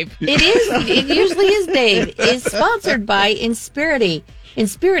Dave. It usually is Dave. It's sponsored by Inspirity.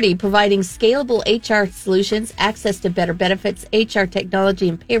 Inspirity, providing scalable HR solutions, access to better benefits, HR technology,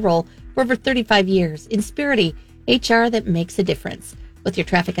 and payroll for over 35 years. Inspirity, HR that makes a difference. With your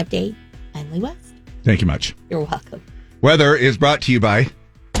traffic update, I'm Lee West. Thank you much. You're welcome. Weather is brought to you by...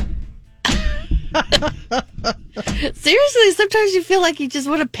 Seriously, sometimes you feel like you just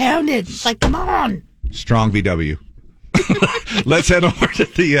want to pound it. It's like, come on. Strong VW. Let's head over to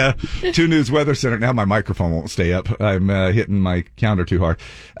the 2 News Weather Center. Now my microphone won't stay up. I'm hitting my counter too hard.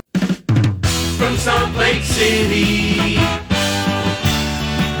 From Salt Lake City,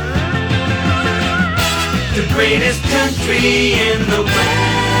 the greatest country in the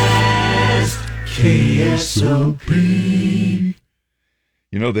West, KSOP.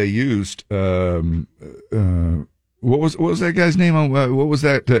 You know, they used what was that guy's name on what was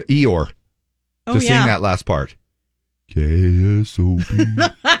that Eeyore to sing that last part.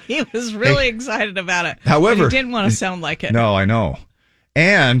 KSOP. He was really excited about it. However, but he didn't want to sound like it. No, I know.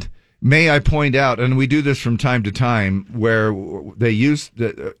 And may I point out, and we do this from time to time, where they use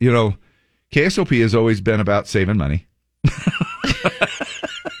the, KSOP has always been about saving money.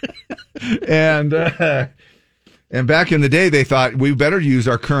 And back in the day, they thought we better use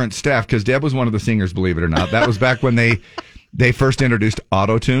our current staff, because Deb was one of the singers, believe it or not. That was back when they first introduced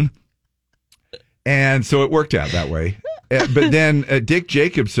Auto-Tune. And so it worked out that way. But then Dick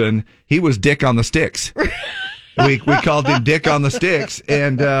Jacobson, he was Dick on the Sticks. We called him Dick on the Sticks.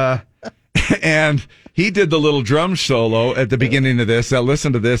 And he did the little drum solo at the beginning of this.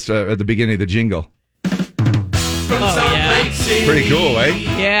 Listen to this at the beginning of the jingle. Oh, yeah. Pretty cool, eh?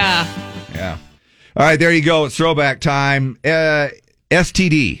 Yeah. Yeah. All right, there you go. It's throwback time.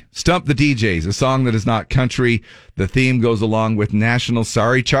 STD, Stump the DJs, a song that is not country. The theme goes along with National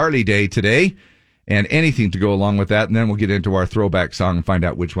Sorry Charlie Day today, and anything to go along with that. And then we'll get into our throwback song and find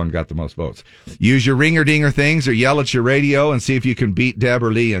out which one got the most votes. Use your ringer-dinger things or yell at your radio and see if you can beat Deb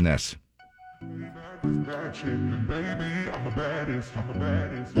or Lee in this. What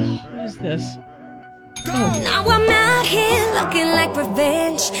is this? Now I'm out here looking like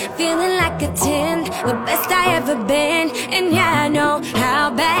revenge, feeling like a 10, the best I ever been. And yeah, I know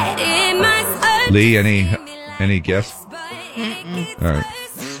how bad it must hurt. Lee, any guess? Mm-mm. All right.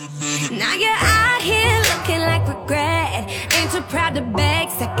 Now you're out here looking like regret, ain't too proud to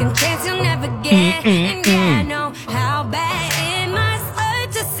beg, second chance you'll never get. And yeah, I know how bad it must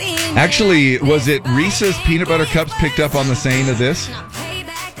hurt to see. Actually, was it Reese's Peanut Butter Cups picked up on the saying of this?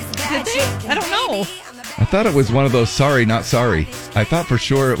 Did they? I don't know. I thought it was one of those sorry, not sorry. I thought for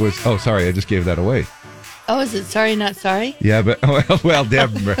sure it was, oh, sorry, I just gave that away. Oh, is it sorry, not sorry? Yeah, but, well,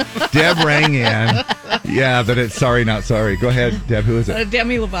 Deb rang in. Yeah, but it's sorry, not sorry. Go ahead, Deb, who is it?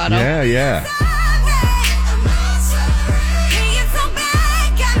 Demi Lovato. Yeah.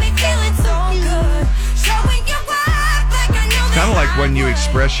 It's kind of like when you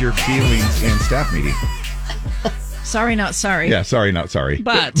express your feelings in staff meeting. Sorry, not sorry. Yeah, sorry, not sorry.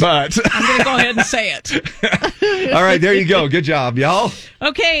 But I'm going to go ahead and say it. All right, there you go. Good job, y'all.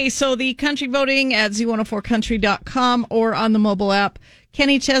 Okay, so the country voting at z104country.com or on the mobile app.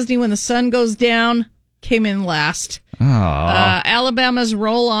 Kenny Chesney, When the Sun Goes Down, came in last. Alabama's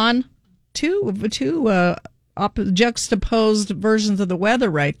Roll On. Two juxtaposed versions of the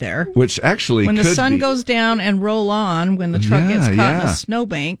weather right there. Which actually when the could sun be. goes down and roll on when the truck gets caught in a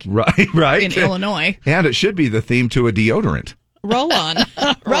snowbank. Right. In Illinois. And it should be the theme to a deodorant. Roll on.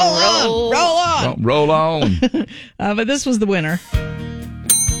 Roll on. Roll on. But this was the winner.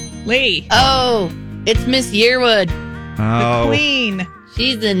 Lee. Oh, it's Miss Yearwood. Oh. The Queen.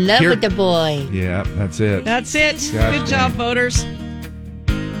 She's in love with the boy. Yeah, that's it. That's it. Gosh, Good job, voters.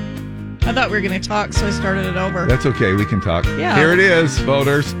 I thought we were going to talk, so I started it over. That's okay. We can talk. Yeah. Here it is,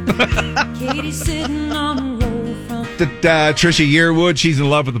 voters. Trisha Yearwood, She's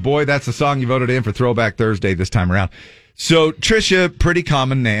in Love with the Boy. That's the song you voted in for Throwback Thursday this time around. So, Trisha, pretty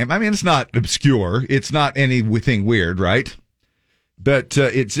common name. I mean, it's not obscure. It's not anything weird, right? But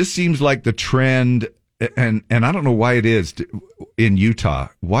it just seems like the trend, and I don't know why it is in Utah.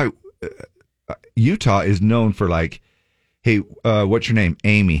 Why Utah is known for like, hey, what's your name?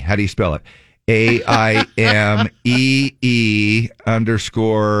 Amy. How do you spell it? AIMEE_H.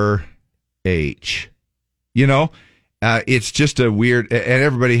 You know, it's just a weird, and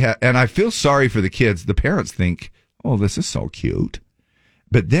everybody and I feel sorry for the kids. The parents think, oh, this is so cute.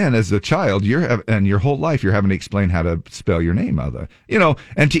 But then as a child, and your whole life, you're having to explain how to spell your name. And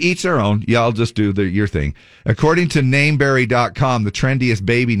to each their own. Y'all just do your thing. According to Nameberry.com, the trendiest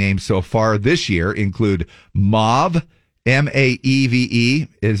baby names so far this year include Mauve, Maeve.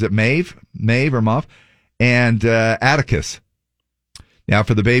 Is it Maeve? Maeve or Mauve? And Atticus. Now,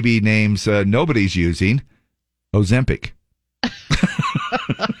 for the baby names nobody's using, Ozempic.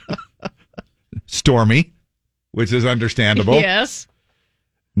 Stormy, which is understandable. Yes.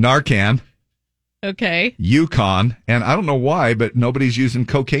 Narcan. Okay. Yukon. And I don't know why, but nobody's using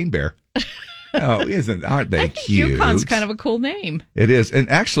Cocaine Bear. Oh, aren't they cute? Yukon's kind of a cool name. It is. And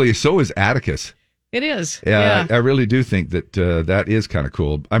actually, so is Atticus. It is. Yeah. I really do think that that is kind of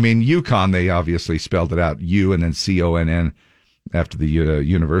cool. I mean, Yukon, they obviously spelled it out, U and then CONN after the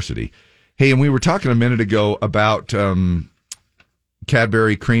university. Hey, and we were talking a minute ago about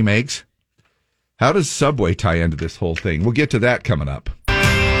Cadbury cream eggs. How does Subway tie into this whole thing? We'll get to that coming up.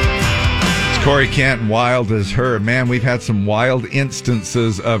 It's Corey Kent, wild as her. Man, we've had some wild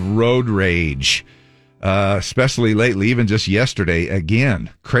instances of road rage. Especially lately, even just yesterday, again,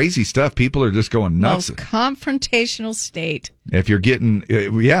 crazy stuff. People are just going nuts. Most confrontational state. If you're getting,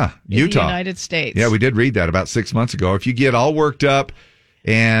 Utah. In the United States. Yeah, we did read that about 6 months ago. If you get all worked up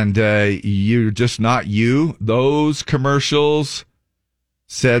and you're just not you, those commercials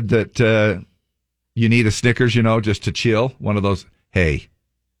said that you need a Snickers, just to chill. One of those, hey,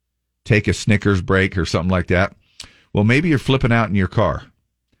 take a Snickers break or something like that. Well, maybe you're flipping out in your car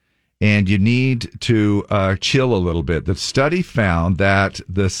and you need to chill a little bit. The study found that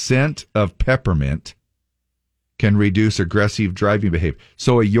the scent of peppermint can reduce aggressive driving behavior.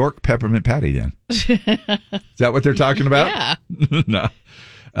 So a York peppermint patty then. Is that what they're talking about? Yeah. No.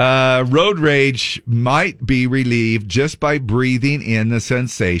 Road rage might be relieved just by breathing in the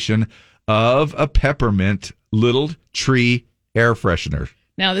sensation of a peppermint little tree air freshener.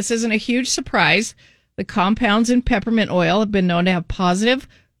 Now, this isn't a huge surprise. The compounds in peppermint oil have been known to have positive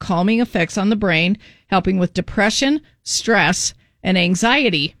calming effects on the brain, helping with depression, stress, and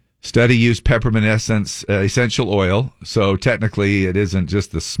anxiety. Study used peppermint essential oil, so technically it isn't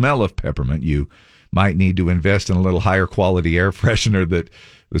just the smell of peppermint. You might need to invest in a little higher quality air freshener that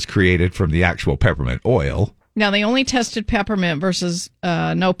was created from the actual peppermint oil. Now, they only tested peppermint versus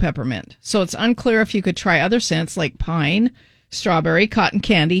no peppermint, so it's unclear if you could try other scents like pine, strawberry, cotton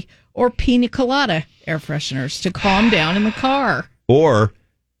candy, or pina colada air fresheners to calm down in the car. Or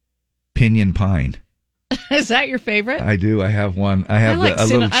pinyon pine. Is that your favorite? I do. I have one. I have like a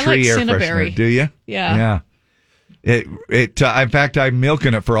little tree air cinnaberry. freshener. Do you? Yeah. Yeah. In fact, I'm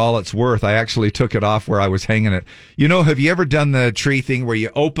milking it for all it's worth. I actually took it off where I was hanging it. Have you ever done the tree thing where you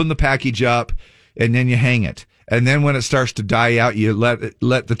open the package up and then you hang it? And then when it starts to die out, you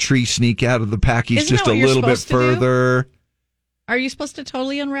let the tree sneak out of the package. Isn't just that a what you're little bit supposed to do? further. Are you supposed to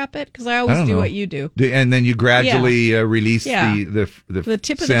totally unwrap it? Because I I always don't do know. what you do. And then you gradually release Yeah. the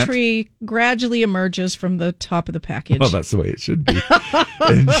tip of scent. the tree gradually emerges from the top of the package. Well, that's the way it should be.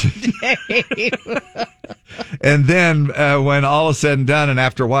 And then when all is said and done, and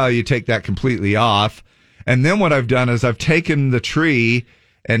after a while, you take that completely off. And then what I've done is I've taken the tree,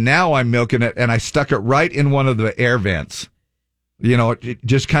 and now I'm milking it, and I stuck it right in one of the air vents. It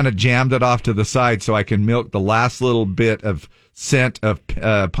just kind of jammed it off to the side so I can milk the last little bit of scent of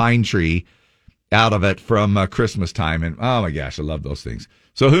pine tree out of it from Christmas time. And oh my gosh, I love those things.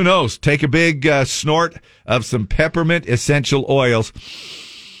 So who knows? Take a big snort of some peppermint essential oils.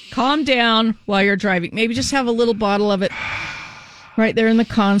 Calm down while you're driving. Maybe just have a little bottle of it right there in the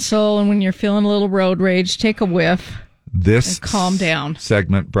console. And when you're feeling a little road rage, take a whiff. This and calm down.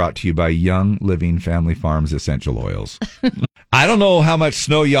 Segment brought to you by Young Living Family Farms Essential Oils. I don't know how much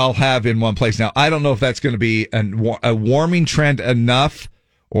snow y'all have in one place. Now, I don't know if that's going to be a warming trend enough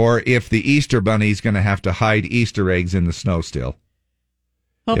or if the Easter Bunny's going to have to hide Easter eggs in the snow still.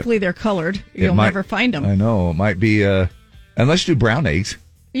 Hopefully they're colored. You'll never find them. I know. It might be, unless you do brown eggs.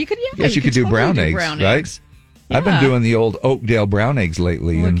 You could, Yes, you could do brown eggs, right? Eggs. Yeah. I've been doing the old Oakdale brown eggs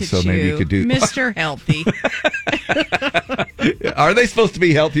lately, Look and at so maybe you could do Mr. Healthy. Are they supposed to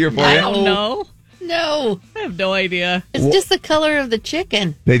be healthier for you? I don't know. No. I have no idea. It's just the color of the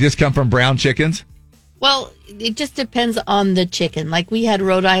chicken. They just come from brown chickens? Well, it just depends on the chicken. Like we had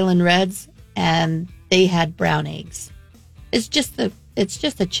Rhode Island Reds, and they had brown eggs. It's just the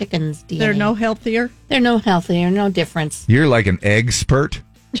chicken's DNA. They're no healthier? They're no healthier, no difference. You're like an egg spurt?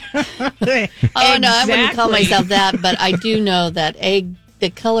 Oh, no, I wouldn't call myself that, but I do know that the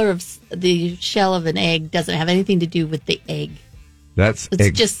color of the shell of an egg doesn't have anything to do with the egg. It's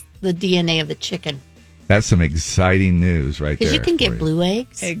just the DNA of the chicken. That's some exciting news right there. Because you can get blue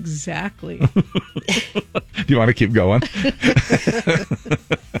eggs. Exactly. Do you want to keep going?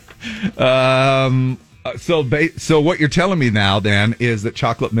 So what you're telling me now then is that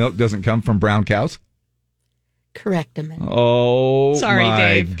chocolate milk doesn't come from brown cows? Correct, Amanda. Oh, sorry, my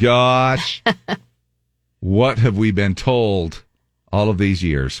Dave. Gosh. What have we been told all of these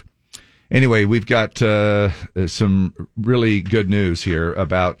years? Anyway, we've got some really good news here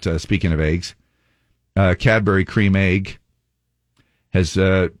about, speaking of eggs, Cadbury Cream Egg has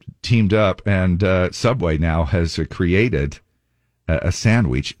teamed up, and Subway now has created a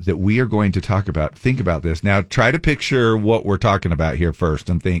sandwich that we are going to talk about. Think about this. Now, try to picture what we're talking about here first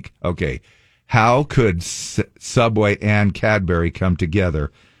and think, okay, how could Subway and Cadbury come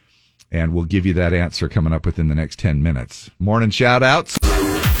together? And we'll give you that answer coming up within the next 10 minutes. Morning shout-outs.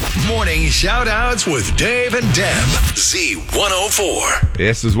 Morning shout-outs with Dave and Deb. Z104.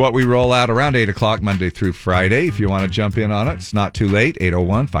 This is what we roll out around 8 o'clock Monday through Friday. If you want to jump in on it, it's not too late.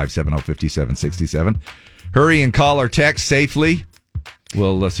 801-570-5767. Hurry and call or text safely.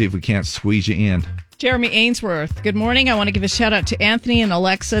 We'll see if we can't squeeze you in. Jeremy Ainsworth. Good morning. I want to give a shout out to Anthony and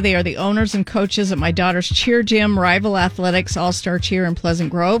Alexa. They are the owners and coaches at my daughter's cheer gym, Rival Athletics All-Star Cheer in Pleasant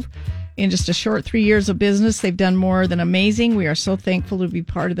Grove. In just a short 3 years of business, they've done more than amazing. We are so thankful to be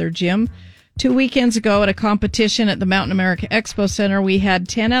part of their gym. 2 weekends ago at a competition at the Mountain America Expo Center, we had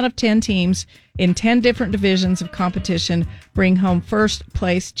 10 out of 10 teams in 10 different divisions of competition bring home first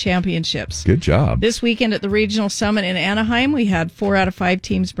place championships. Good job. This weekend at the Regional Summit in Anaheim, we had 4 out of 5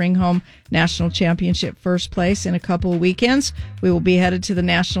 teams bring home national championship first place. In a couple of weekends, we will be headed to the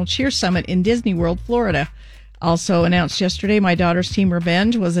National Cheer Summit in Disney World, Florida. Also announced yesterday, my daughter's team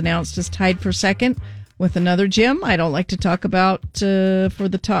Revenge was announced as tied for second with another gym I don't like to talk about for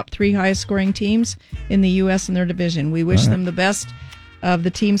the top 3 highest scoring teams in the U.S. in their division. We wish them the best of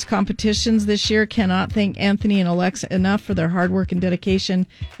the team's competitions this year. Cannot thank Anthony and Alexa enough for their hard work and dedication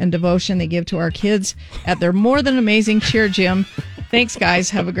and devotion they give to our kids at their more than amazing cheer gym. Thanks,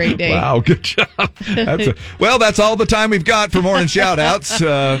 guys. Have a great day. Wow, good job. That's all the time we've got for morning shout-outs.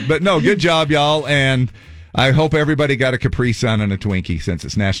 But no, good job, y'all. And I hope everybody got a Capri Sun and a Twinkie since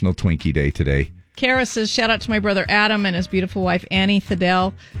it's National Twinkie Day today. Kara says, shout out to my brother Adam and his beautiful wife Annie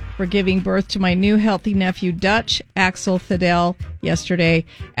Thedel for giving birth to my new healthy nephew Dutch Axel Thedel yesterday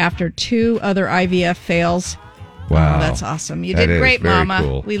after 2 other IVF fails. Wow. Oh, that's awesome. You That did is great, very Mama.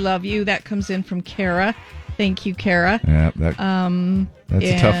 cool. We love you. That comes in from Kara. Thank you, Kara. Yeah, that's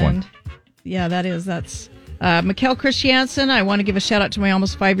a tough one. Yeah, that is. That's Mikkel Christiansen. I want to give a shout out to my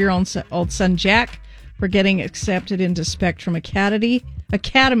almost 5-year-old son Jack for getting accepted into Spectrum Academy.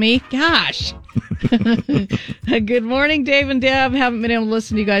 Gosh. Good morning, Dave and Deb. Haven't been able to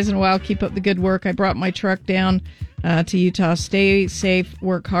listen to you guys in a while. Keep up the good work. I brought my truck down to Utah. Stay safe,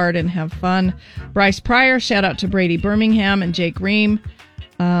 work hard, and have fun. Bryce Pryor, shout out to Brady Birmingham and Jake Ream.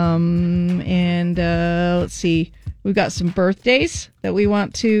 Let's see. We've got some birthdays that we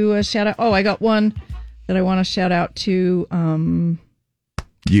want to shout out. Oh, I got one that I want to shout out to.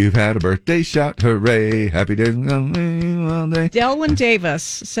 You've had a birthday shout, hooray, happy day. Delwyn Davis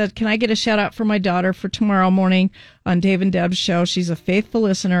said, can I get a shout out for my daughter for tomorrow morning on Dave and Deb's show? She's a faithful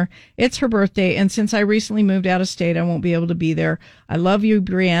listener. It's her birthday, and since I recently moved out of state, I won't be able to be there. I love you,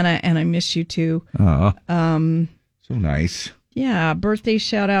 Brianna, and I miss you too. So nice. Yeah, birthday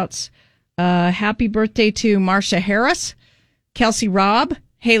shout outs. Happy birthday to Marcia Harris, Kelsey Robb,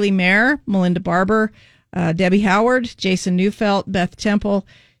 Haley Mayer, Melinda Barber, Debbie Howard, Jason Neufeld, Beth Temple,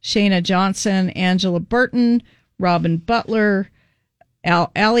 Shayna Johnson, Angela Burton, Robin Butler,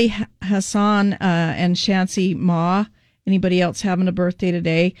 Ali Hassan, and Shancy Ma. Anybody else having a birthday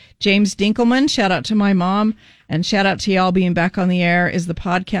today? James Dinkelman, shout out to my mom, and shout out to y'all being back on the air. Is the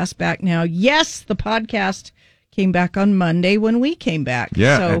podcast back now? Yes, the podcast came back on Monday when we came back.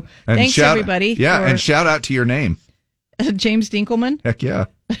 Yeah. So and thanks, everybody. Yeah, and shout out to your name. James Dinkelman. Heck yeah.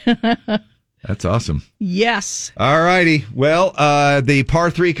 That's awesome. Yes. All righty. Well, the par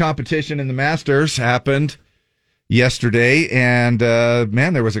 3 competition in the Masters happened yesterday, and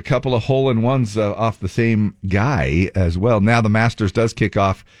man, there was a couple of hole-in-ones off the same guy as well. Now the Masters does kick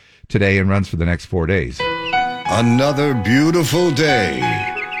off today and runs for the next 4 days. Another beautiful day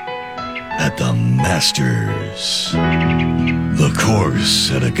at the Masters. The course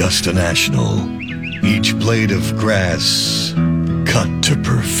at Augusta National. Each blade of grass cut to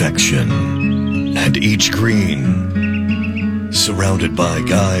perfection. And each green surrounded by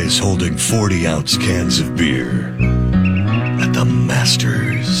guys holding 40-ounce cans of beer at the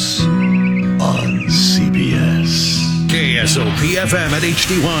Masters on CBS. KSOP-FM at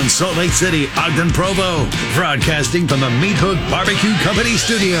HD1 Salt Lake City, Ogden, Provo. Broadcasting from the Meat Hook Barbecue Company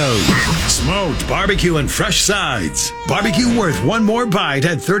Studios. Smoked barbecue and fresh sides. Barbecue worth one more bite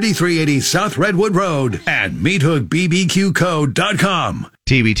at 3380 South Redwood Road and meathookbbqco.com.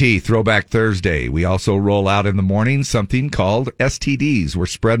 TBT, Throwback Thursday. We also roll out in the morning something called STDs. We're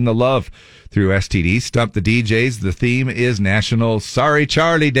spreading the love through STDs. Stump the DJs. The theme is National Sorry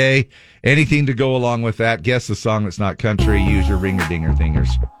Charlie Day. Anything to go along with that. Guess the song that's not country. Use your ringer-dinger-thingers.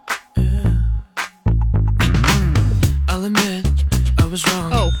 I'll admit I was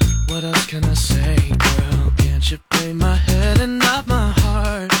wrong. Oh. What else can I say, girl? Can't you play my head and not my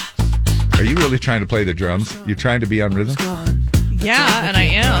heart? Are you really trying to play the drums? You're trying to be on rhythm? Yeah, and I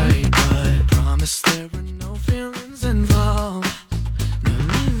am. I promise there were no feelings involved.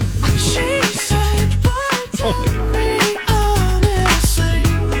 She said, but tell me honestly,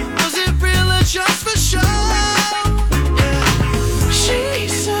 was it real or just for show? Yeah. She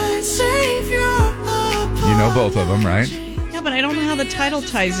said, save your apology. You know both of them, right? Yeah, but I don't know how the title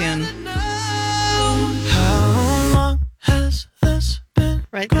ties in. How long has this been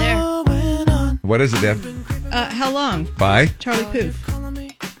right there? What is it, Deb? How long? By? Charlie Puth.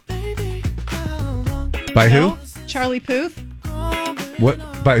 By who? Charlie Puth. What?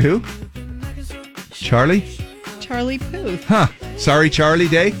 By who? Charlie? Charlie Puth. Huh. Sorry Charlie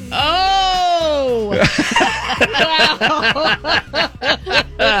Day? Oh!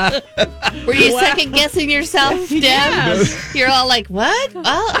 Were you second guessing yourself, Deb? Yes. You're all like, what?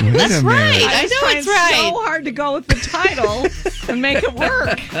 Oh, Wait that's a minute. right. I was know trying it's right. so hard to go with the title and make it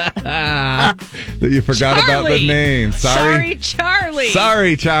work. You forgot about the Charlie. name. Sorry, Charlie.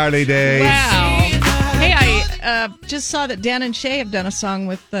 Sorry, Charlie Day. Wow. Hey, I just saw that Dan and Shay have done a song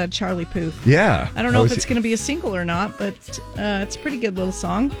with Charlie Puth. Yeah. I don't know if it's going to be a single or not, but it's a pretty good little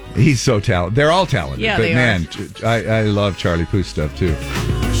song. He's so talented. They're all talented. Yeah, but they man, I love Charlie Puth stuff too.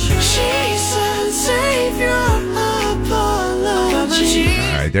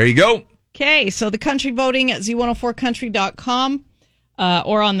 All right, there you go. Okay, so the country voting at z104country.com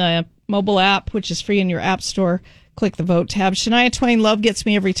or on the mobile app, which is free in your app store. Click the vote tab. Shania Twain, Love Gets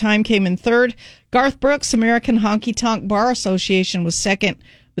Me Every Time, came in third. Garth Brooks, American Honky Tonk Bar Association, was second,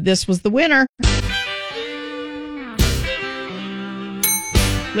 but this was the winner.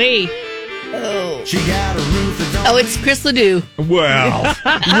 Lee. Oh. Oh, it's Chris Ledoux. Well,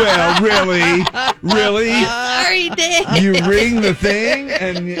 really? Sorry, Dave. You ring the thing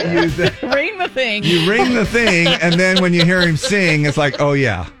and ring the thing. You ring the thing, and then when you hear him sing, it's like, oh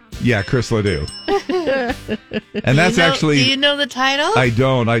yeah, Chris Ledoux. And that's actually. Do you know the title? I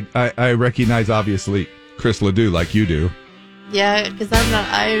don't. I recognize obviously Chris Ledoux like you do. Yeah, because I'm not.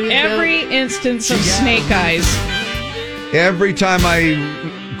 Every instance of Snake Eyes. Every time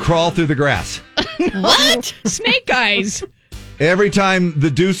I crawl through the grass. What? Snake Eyes. Every time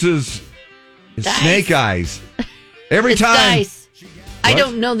the deuces. Dice. Snake Eyes. Every It's time. Dice. I What?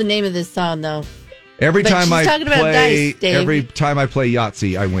 don't know the name of this song though. Every But time she's I talking about play, dice, Dave. every time I play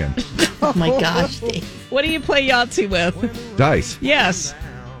Yahtzee, I win. Oh my gosh, Dave. What do you play Yahtzee with? Dice. Yes.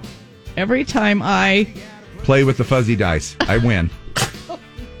 Every time I Play with the fuzzy dice, I win.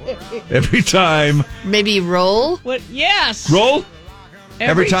 Every time. Maybe roll. What? Yes. Roll.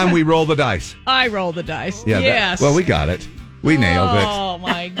 Every time we roll the dice. I roll the dice. Yeah. Yes. Well, we got it. We nailed it. Oh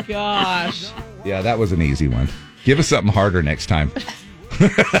my gosh. Yeah, that was an easy one. Give us something harder next time.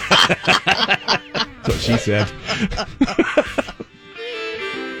 That's what she said.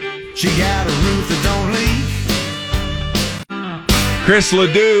 She got a roof that don't leak. Chris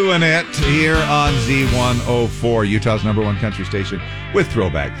Ledoux in it here on Z104, Utah's #1 country station, with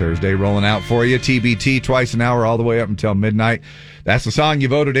Throwback Thursday rolling out for you. TBT twice an hour all the way up until midnight. That's the song you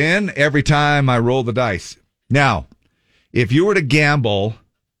voted in. Every time I roll the dice. Now, if you were to gamble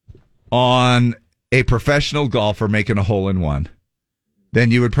on a professional golfer making a hole-in-one, then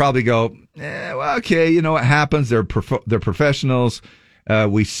you would probably go, well, okay, you know what happens. They're professionals.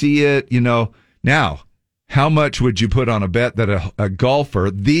 We see it, you know. Now, how much would you put on a bet that a golfer,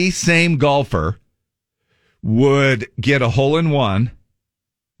 the same golfer, would get a hole-in-one,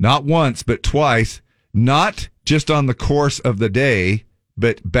 not once, but twice, not just on the course of the day,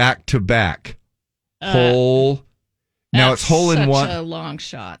 but back-to-back? Now it's hole-in-one. Such a long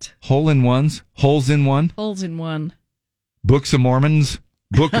shot. Hole-in-ones? Holes in one? Holes in one. Books of Mormons?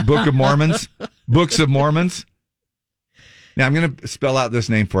 Book of Mormons? Books of Mormons? Now, I'm going to spell out this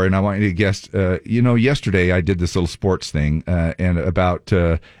name for you, and I want you to guess. Yesterday I did this little sports thing, and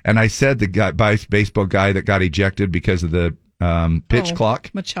I said the guy, baseball guy that got ejected because of the pitch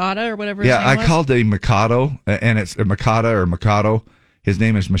clock. Machado or whatever his name I was? called it Mikado, and it's a Mikada or Mikado. His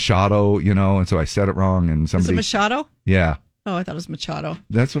name is Machado, and so I said it wrong, and somebody. Is it Machado? Yeah. Oh, I thought it was Machado.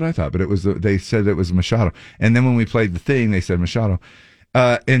 That's what I thought, but it was. They said it was Machado, and then when we played the thing, they said Machado.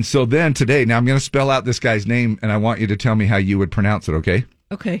 And so then today, now I'm going to spell out this guy's name, and I want you to tell me how you would pronounce it, okay?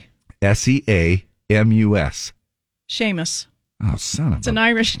 Okay. Seamus. Seamus. Oh, son of It's an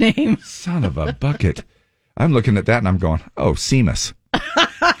Irish name. Son of a bucket. I'm looking at that, and I'm going, oh, Seamus.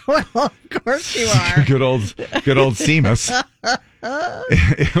 Well, of course you are. Good old Seamus.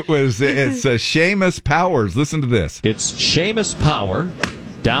 It's Seamus Powers. Listen to this. It's Seamus Power,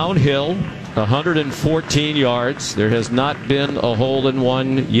 downhill, 114 yards. There has not been a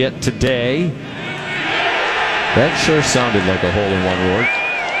hole-in-one yet today. That sure sounded like a hole-in-one, Rourke.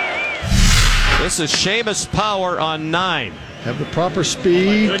 This is Seamus Power on 9. Have the proper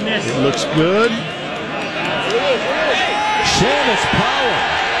speed. It looks good. Seamus Power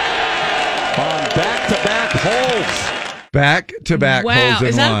on back-to-back holes. Back-to-back Wow. holes in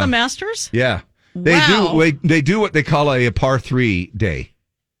Is that one. at the Masters? Yeah. Wow. They do what they call a par 3 day.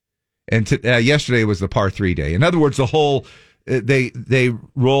 And yesterday was the par 3 day. In other words, the whole they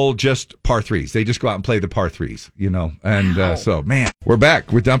roll just par 3s. They just go out and play the par 3s, And so, man, we're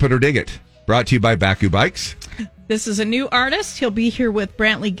back with Dump It or Dig It. Brought to you by Baku Bikes. This is a new artist. He'll be here with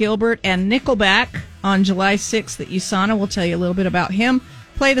Brantley Gilbert and Nickelback on July 6th at USANA. We'll tell you a little bit about him.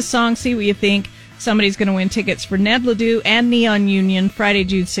 Play the song, see what you think. Somebody's going to win tickets for Ned Ledoux and Neon Union Friday,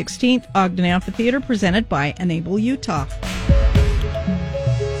 June 16th, Ogden Amphitheater, presented by Enable Utah.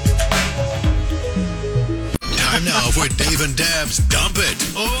 Time now for Dave and Dab's Dump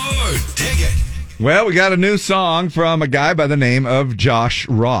It or Dig It. Well, we got a new song from a guy by the name of Josh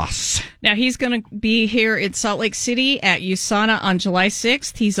Ross. Now, he's going to be here in Salt Lake City at USANA on July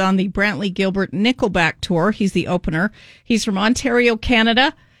 6th. He's on the Brantley Gilbert Nickelback Tour. He's the opener. He's from Ontario,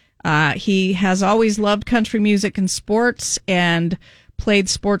 Canada. He has always loved country music and sports and played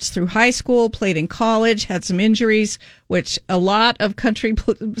sports through high school, played in college, had some injuries, which a lot of country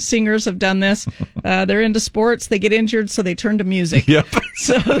singers have done this. They're into sports, they get injured, so they turn to music. Yep.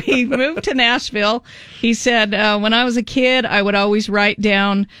 So he moved to Nashville. He said, when I was a kid, I would always write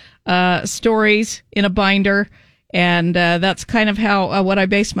down stories in a binder, and that's kind of how what I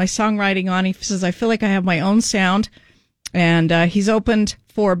based my songwriting on. He says, I feel like I have my own sound, and he's opened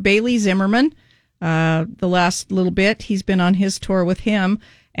for Bailey Zimmerman. The last little bit, he's been on his tour with him,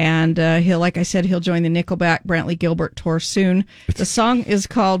 and he'll, like I said, he'll join the Nickelback Brantley Gilbert tour soon. The song is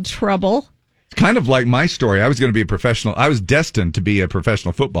called Trouble. It's kind of like my story. I was going to be I was destined to be a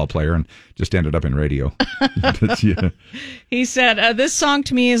professional football player and just ended up in radio. But, yeah. He said, this song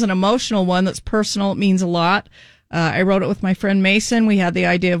to me is an emotional one that's personal. It means a lot. I wrote it with my friend Mason. We had the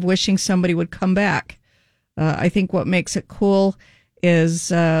idea of wishing somebody would come back. I think what makes it cool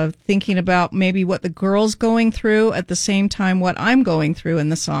is thinking about maybe what the girl's going through at the same time what I'm going through in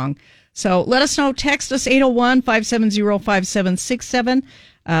the song. So let us know. Text us 801-570-5767.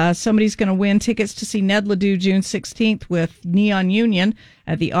 Somebody's going to win tickets to see Ned Ledoux June 16th with Neon Union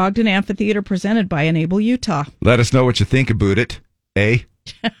at the Ogden Amphitheater, presented by Enable Utah. Let us know what you think about it, eh?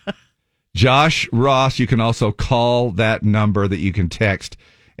 Josh Ross, you can also call that number that you can text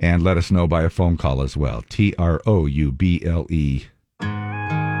and let us know by a phone call as well. TROUBLE.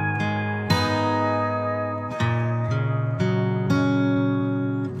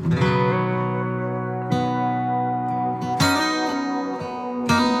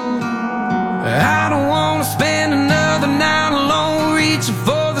 I don't want to spend another night alone, reaching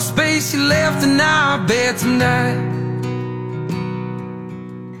for the space you left in our bed tonight.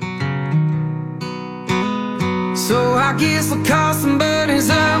 So I guess I'll call some buddies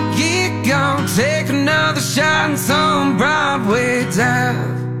up, get gone, take another shot in some Broadway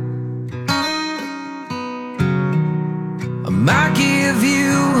dive. I might give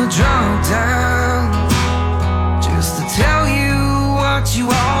you a drunk dial just to tell you what you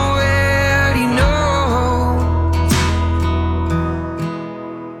already know.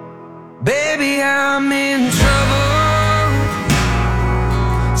 Baby, I'm in trouble,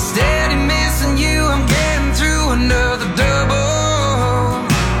 steady missing you, I'm getting through another double.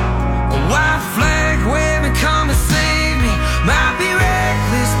 A white flag waving, come and save me. Might be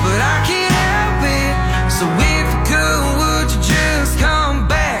reckless, but I can't help it. So if you could, would you just come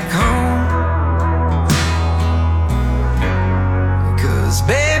back home? 'Cause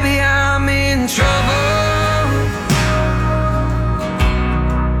baby, I'm in trouble.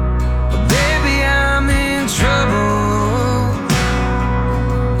 Baby, I'm in trouble.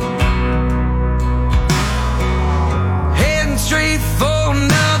 Heading straight for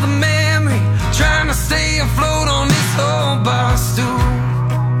another memory, trying to stay afloat on this old bar stool.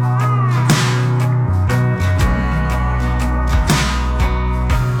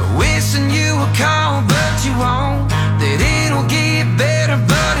 Wishing you would call, but you won't. That it'll get better,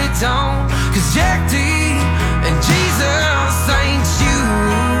 but it don't. 'Cause Jack D and Jesus ain't you.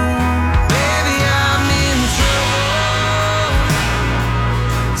 Baby, I'm in trouble,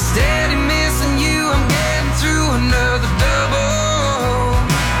 steady missing you, I'm getting through another double.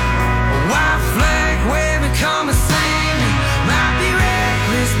 A white flag waving, come and save me. Might be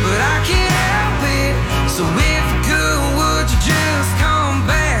reckless, but I can't help it. So if you could, would you just come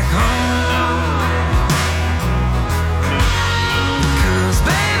back home? 'Cause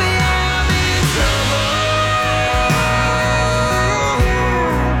baby, I'm in trouble.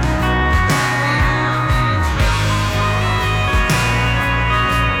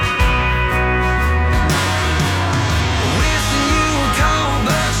 Wishing you would call,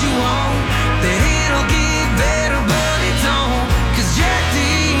 but you won't. That it'll get better, but it don't. 'Cause Jack D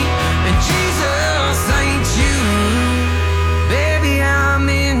and Jesus ain't you. Baby, I'm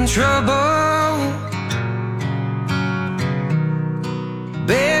in trouble.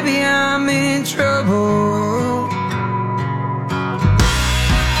 Baby, I'm in trouble.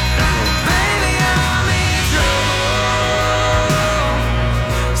 Baby, I'm in trouble.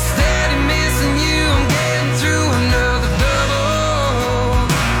 Steady missing you, I'm getting through another double.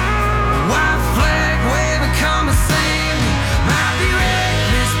 White flag waving, come and save me. Might be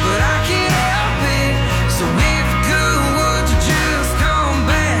reckless, but I can't help it.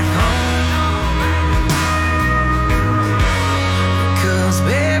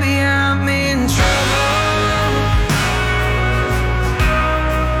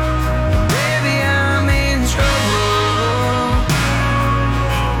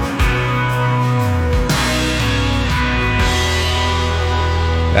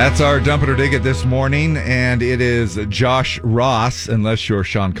 That's our Dump It or Dig It this morning, and it is Josh Ross. Unless you're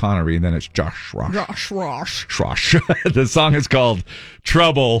Sean Connery, then it's Josh Ross. Josh Ross. Ross. The song is called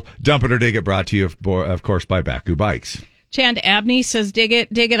Trouble. Dump It or Dig It, brought to you, of course, by Baku Bikes. Chand Abney says, dig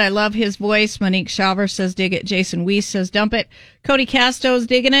it. Dig it. I love his voice. Monique Shaver says, dig it. Jason Weiss says, dump it. Cody Casto's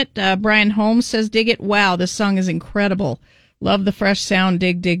digging it. Brian Holmes says, dig it. Wow, this song is incredible. Love the fresh sound.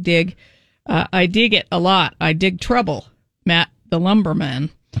 Dig, dig, dig. I dig it a lot. I dig Trouble. Matt, the lumberman.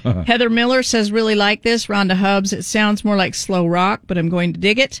 Heather Miller says, really like this. Rhonda Hubbs, it sounds more like slow rock, but I'm going to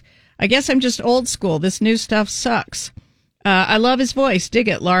dig it. I guess I'm just old school. This new stuff sucks. I love his voice. Dig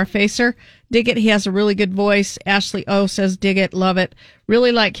it. Laura Facer, dig it. He has a really good voice. Ashley O says, dig it. Love it.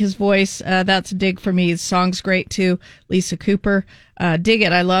 Really like his voice. That's a dig for me. His song's great too. Lisa Cooper, dig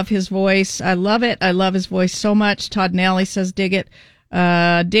it. I love his voice. I love it. I love his voice so much. Todd Nally says, dig it.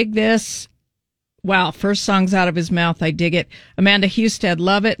 Dig this. Wow, first song's out of his mouth. I dig it. Amanda Husted,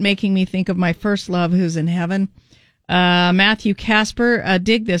 love it, making me think of my first love who's in heaven. Matthew Casper,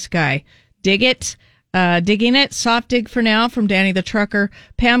 dig this guy. Dig it. Digging it. Soft dig for now from Danny the Trucker.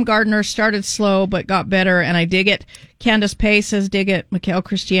 Pam Gardner started slow but got better, and I dig it. Candace Pay says dig it. Mikhail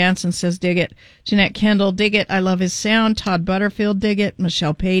Christiansen says dig it. Jeanette Kendall, dig it. I love his sound. Todd Butterfield, dig it.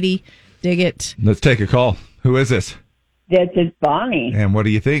 Michelle Patey, dig it. Let's take a call. Who is this? This is Bonnie. And what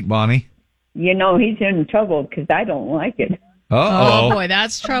do you think, Bonnie? You know, he's in trouble because I don't like it. Oh, boy,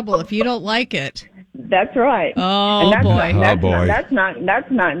 that's trouble if you don't like it. That's right. Oh, and that's boy. That's not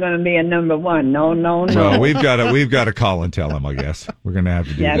going to be a number one. No. Well, we've got to call and tell him, I guess. We're going to have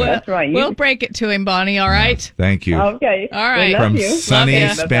to do that. That's right. We'll break it to him, Bonnie, all right? Thank you. Okay. All right. From you. sunny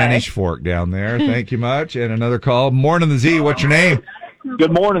Spanish Fork down there. Thank you much. And another call. Morning, the Z. What's your name?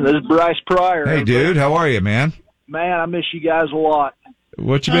 Good morning. This is Bryce Pryor. Hey, dude. How are you, man? Man, I miss you guys a lot.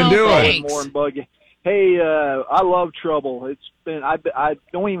 What you been doing? Thanks. More and buggy. Hey, I love Trouble. It's been I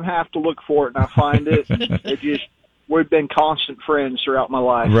don't even have to look for it, and I find it. We've been constant friends throughout my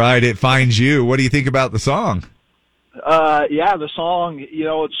life. Right, it finds you. What do you think about the song? Yeah, the song. You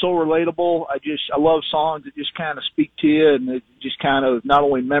know, it's so relatable. I love songs that just kind of speak to you, and it just kind of not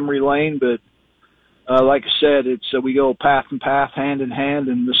only memory lane, but like I said, it's we go path and path, hand in hand,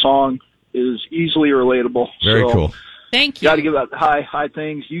 and the song is easily relatable. Very cool. Thank you. Got to give out high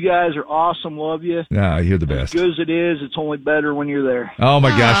things. You guys are awesome. Love you. Yeah, you're the best. As good as it is, it's only better when you're there. Oh,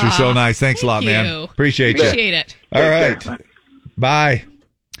 my gosh, you're so nice. Thanks a lot, thank man. you. Appreciate it. All right. Bye.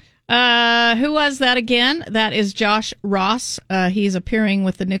 Who was that again? That is Josh Ross. He's appearing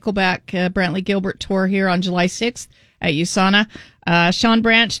with the Nickelback Brantley Gilbert tour here on July 6th at USANA. Sean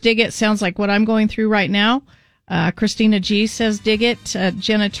Branch, dig it. Sounds like what I'm going through right now. Christina G says dig it.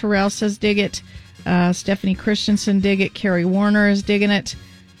 Jenna Terrell says dig it. Stephanie Christensen, dig it. Carrie Warner is digging it.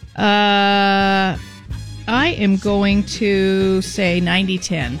 I am going to say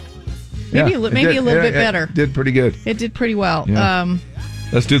 90-10. Maybe a little bit better. It did pretty good. It did pretty well. Yeah.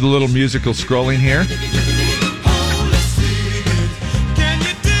 Let's do the little musical scrolling here.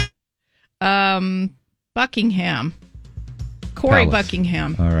 Buckingham. Corey Palace.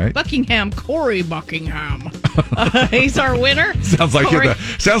 Buckingham. All right. Buckingham. Corey Buckingham. He's our winner. Sounds like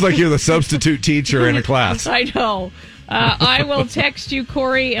you're the substitute teacher in a class. I know. I will text you,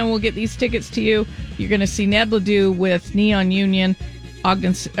 Corey, and we'll get these tickets to you. You're going to see Ned Ledoux with Neon Union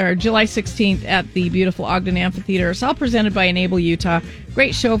July 16th at the beautiful Ogden Amphitheater. It's all presented by Enable Utah.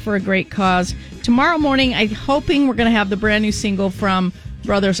 Great show for a great cause. Tomorrow morning, I'm hoping we're going to have the brand new single from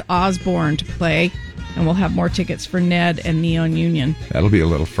Brothers Osborne to play. And we'll have more tickets for Ned and Neon Union. That'll be a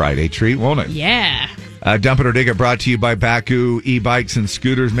little Friday treat, won't it? Yeah. Dump It or Dig It brought to you by Baku e-bikes and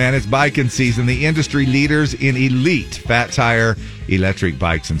scooters. Man, it's biking season. The industry leaders in elite fat tire electric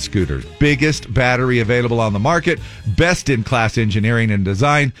bikes and scooters. Biggest battery available on the market. Best in class engineering and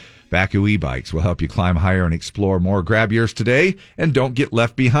design. Baku e-bikes will help you climb higher and explore more. Grab yours today and don't get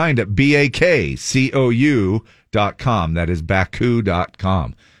left behind at BAKCOU.com. That is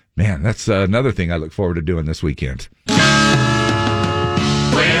Baku.com. Man, that's another thing I look forward to doing this weekend.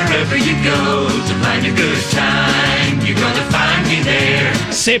 Wherever you go to find a good time, you're gonna find me there.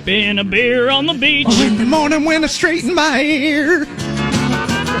 Sipping a beer on the beach. Oh, in the morning when I straighten my hair.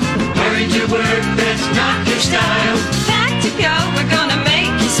 Hurry to work, that's not your style. Back to go, we're gonna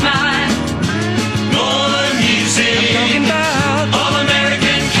make you smile. More music. I'm talking about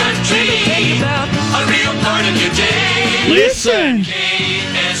all-American country. A real part of your day. Listen.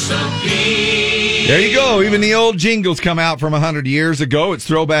 There you go. Even the old jingles come out from 100 years ago. It's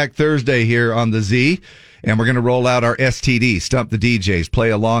Throwback Thursday here on the Z. And we're going to roll out our STD, Stump the DJs, play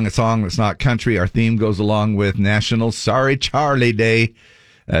along a song that's not country. Our theme goes along with National Sorry Charlie Day.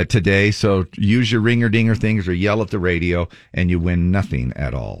 today. So use your ringer dinger things or yell at the radio, and you win nothing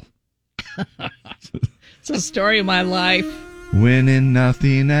at all. It's a story of my life. Winning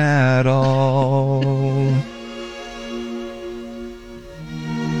nothing at all.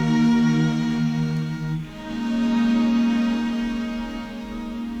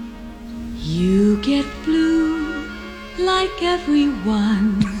 You get blue like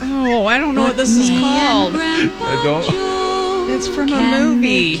everyone. Oh, I don't know what this is called. I don't. It's from a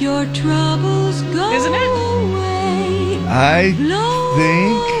movie. Your troubles go Isn't it? away. I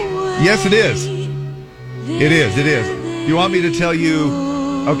think. Yes, it is. It is. It is. You want me to tell you?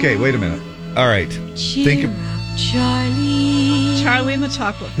 Okay, wait a minute. All right. Think of. Charlie and the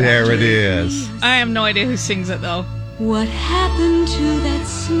Chocolate Factory. There it is. I have no idea who sings it, though. What happened to that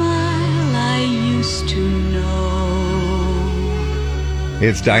smile I used to know?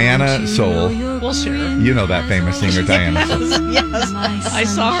 It's Diana Soul. Well, sure. You know that famous singer, Diana Soul. Yes. I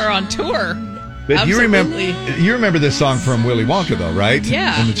saw her on tour. But Absolutely. you remember this song from Willy Wonka, though, right?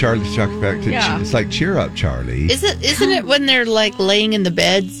 Yeah. In the Charlie's Chocolate Factory. Yeah. It's like, cheer up, Charlie. Isn't it when they're like laying in the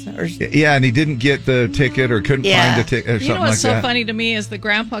beds? Or Yeah, and he didn't get the ticket or couldn't Yeah. find the ticket or You something know what's like so that. funny to me is the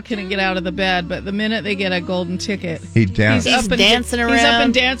grandpa couldn't get out of the bed, but the minute they get a golden ticket, He danced. He's dancing He's up around.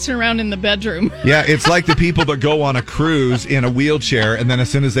 and dancing around in the bedroom. Yeah, it's like the people that go on a cruise in a wheelchair, and then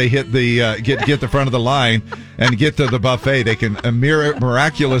as soon as they hit the get the front of the line and get to the buffet, they can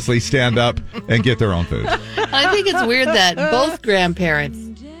miraculously stand up and get their own food. I think it's weird that both grandparents,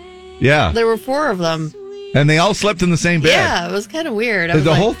 Yeah, there were 4 of them. and they all slept in the same bed. Yeah, it was kind of weird. I was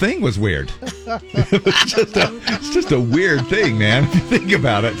The like, whole thing was weird. It's just a weird thing, man, if you think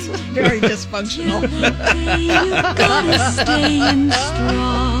about it. Very dysfunctional.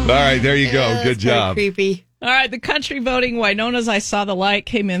 All right, there you go. Yeah, Good that's kinda job. creepy. All right, the country voting, Winona's I Saw the Light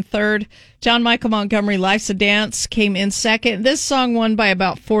came in third. John Michael Montgomery, Life's a Dance came in second. This song won by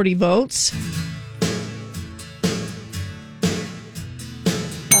about 40 votes.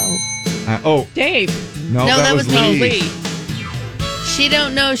 Dave. No, that was Lee. She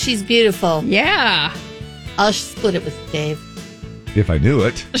don't know she's beautiful. Yeah. I'll split it with Dave. If I knew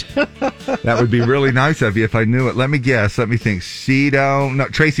it. That would be really nice of you if I knew it. Let me guess. Let me think. No,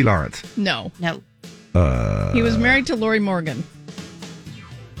 Tracy Lawrence. No. No. He was married to Lori Morgan.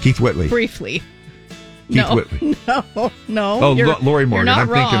 Keith Whitley. Briefly. Keith no. Whitley. No. Oh, You're- Lori Morgan. You're not I'm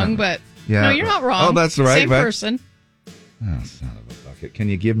thinking wrong, of- but... Yeah. No, you're not wrong. Oh, that's right. Same but- person. Oh, son of a bucket. Can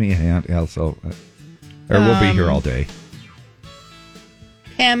you give me a hint, also? Or we'll be here all day.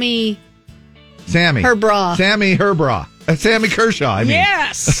 Sammy Sammy. Herbraw. Sammy Herbraw. Sammy Kershaw, I mean.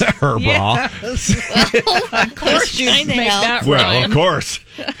 Yes. Herbraw. Of course you trying to make help. that Well, rhyme. of course.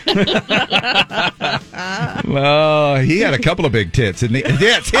 Well, he had a couple of big tits.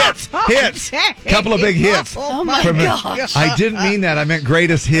 Hits. Couple of big hits. Oh my From gosh. I didn't mean that. I meant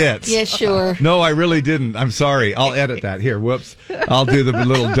greatest hits. Yeah, sure. No, I really didn't. I'm sorry. I'll edit that. Here, whoops. I'll do the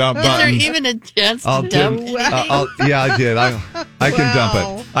little dump Was there button. even a chance I'll to do. dump? Yeah, I did. I can dump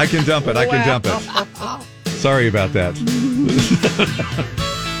it. I can dump it. I can dump it. Sorry about that.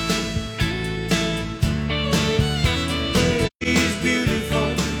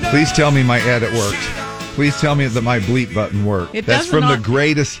 Please tell me my edit worked. Please tell me that my bleep button worked. It That's does from not- the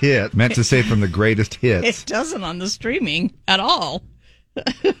greatest hit. Meant to say from the greatest hits. It doesn't on the streaming at all.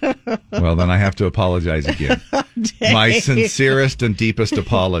 Well, then I have to apologize again. My sincerest and deepest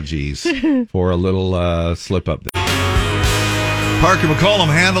apologies for a little slip up there. Parker McCollum,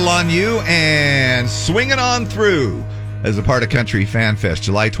 Handle on You, and Swinging On Through as a part of Country Fan Fest,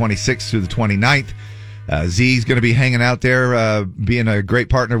 July 26th through the 29th. Z's going to be hanging out there, being a great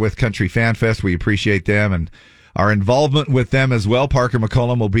partner with Country Fan Fest. We appreciate them and our involvement with them as well. Parker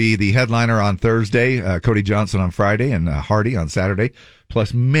McCollum will be the headliner on Thursday, Cody Johnson on Friday, and Hardy on Saturday,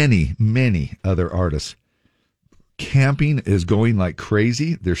 plus many, many other artists. Camping is going like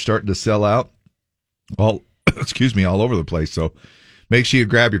crazy. They're starting to sell out all over the place. So make sure you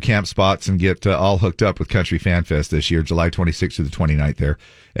grab your camp spots and get all hooked up with Country Fan Fest this year, July 26th through the 29th there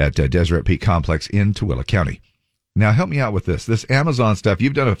at Deseret Peak Complex in Tooele County. Now, help me out with this. This Amazon stuff,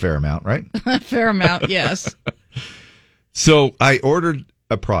 you've done a fair amount, right? Fair amount, yes. So I ordered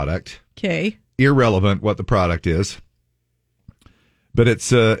a product. Okay. Irrelevant what the product is. But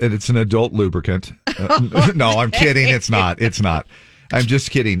it's an adult lubricant. No, I'm kidding. It's not. It's not. I'm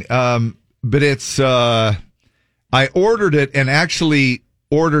just kidding. But it's I ordered it and actually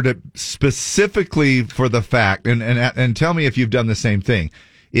ordered it specifically for the fact, and tell me if you've done the same thing.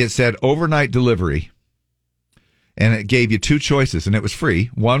 It said overnight delivery, and it gave you two choices, and it was free.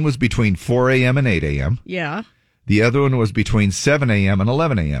 One was between 4 a.m. and 8 a.m. Yeah. The other one was between 7 a.m. and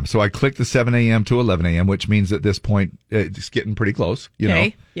 11 a.m. So I clicked the 7 a.m. to 11 a.m., which means at this point, it's getting pretty close,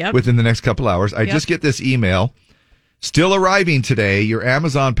 Okay. Yep. within the next couple hours. I Yep. just get this email. Still arriving today. Your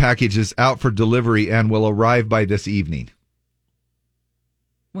Amazon package is out for delivery and will arrive by this evening.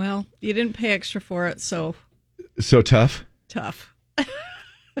 Well, you didn't pay extra for it, so So tough.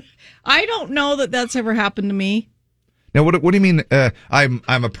 I don't know that that's ever happened to me. Now, what do you mean? I'm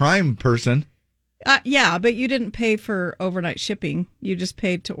a Prime person. Yeah, but you didn't pay for overnight shipping. You just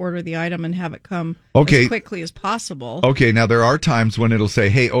paid to order the item and have it come Okay. as quickly as possible. Okay, now there are times when it'll say,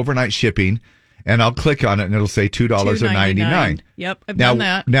 "Hey, overnight shipping," and I'll click on it and it'll say $2.99. Yep, I've Now, done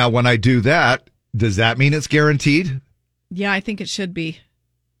that. now, when I do that, does that mean it's guaranteed? Yeah, I think it should be.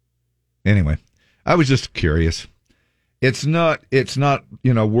 Anyway, I was just curious. It's not,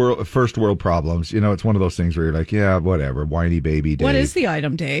 first world problems. It's one of those things where you're like, yeah, whatever, whiny baby Dave. What is the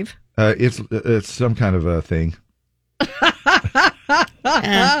item, Dave? It's some kind of a thing.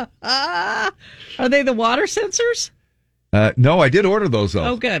 Are they the water sensors? No, I did order those though.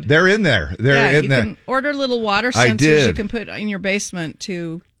 Oh, good. They're in there. They're in you there. can order little water I sensors did. you can put in your basement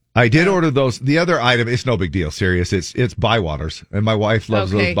to. I did order those. The other item, it's no big deal. Serious. It's Bywaters, and my wife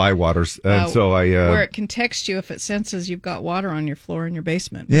loves Okay. those Bywaters, and so I. where it can text you if it senses you've got water on your floor in your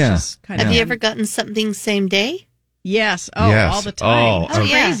basement. Yeah. Which is kind Have you ever gotten something same day? Yes. Oh, Yes. all the time. Oh, It's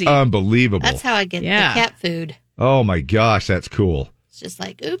crazy. Unbelievable. That's how I get Yeah. the cat food. Oh my gosh, that's cool. It's just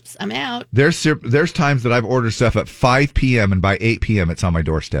like, oops, I'm out. There's times that I've ordered stuff at 5 p.m. and by 8 p.m. it's on my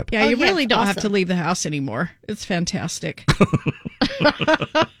doorstep. Yeah, you yeah, really don't have awesome. to leave the house anymore. It's fantastic.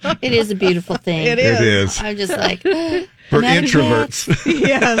 It is a beautiful thing. It is. It is. I'm just like, For I'm out of introverts.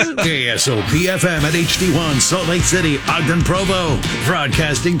 Yes. KSOP FM at HD1 Salt Lake City, Ogden, Provo.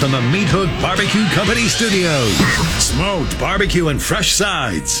 Broadcasting from the Meat Hook Barbecue Company Studios. Smoked barbecue and fresh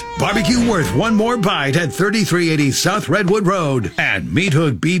sides. Barbecue worth one more bite at 3380 South Redwood Road and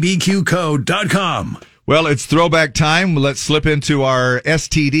meathookbbqcode.com. Well, it's throwback time. Let's slip into our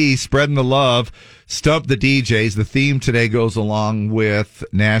STD, Spreading the Love, Stump the DJs. The theme today goes along with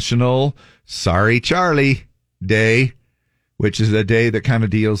National Sorry Charlie Day, which is a day that kind of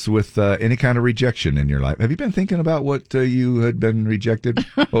deals with any kind of rejection in your life. Have you been thinking about what you had been rejected?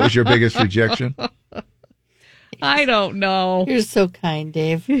 What was your biggest rejection? I don't know. You're so kind,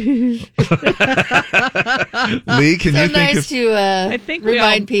 Dave. Lee, can so you think nice of... to I think we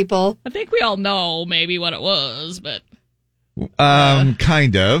remind all- people. I think we all know maybe what it was, but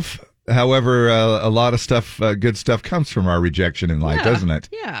kind of. However, a lot of stuff, good stuff comes from our rejection in life, doesn't it?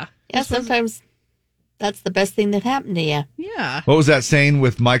 yeah. Yeah, sometimes that's the best thing that happened to you. Yeah. What was that saying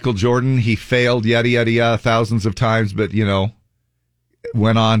with Michael Jordan? He failed yada, yada, yada thousands of times, but,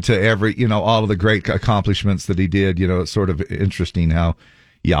 went on to all of the great accomplishments that he did. It's sort of interesting how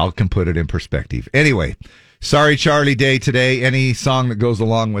y'all can put it in perspective. Anyway, Sorry Charlie Day today. Any song that goes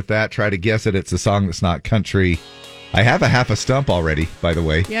along with that, try to guess it. It's a song that's not country. I have a half a stump already, by the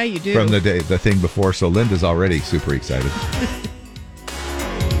way. Yeah, you do. From the thing before, so Linda's already super excited.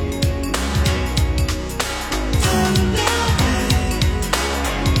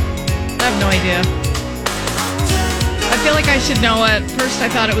 I have no idea. I feel like I should know it. First, I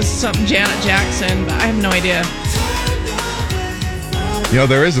thought it was something Janet Jackson, but I have no idea.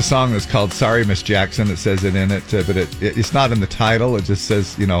 There is a song that's called Sorry Miss Jackson. It says it in it, but it's not in the title. It just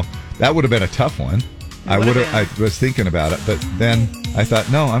says, that would have been a tough one. I was thinking about it, but then I thought,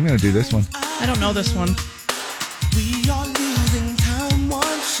 no, I'm going to do this one. I don't know this one.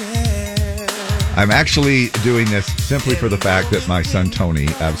 I'm actually doing this simply for the fact that my son Tony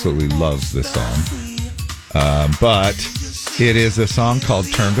absolutely loves this song. But it is a song called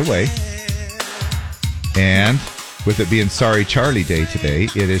Turned Away. And with it being Sorry Charlie Day today,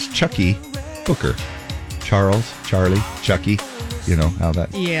 it is Chucky Booker. Charlie, Chucky. You know how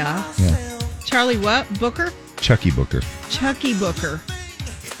that... Yeah. Yeah. Charlie what? Booker? Chucky Booker. Chucky Booker.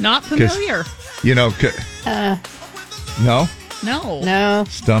 Not familiar. No? No. No.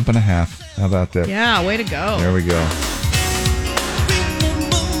 Stump and a half. How about that? Yeah, way to go. There we go.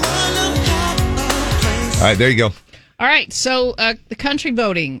 All right, there you go. All right, so the country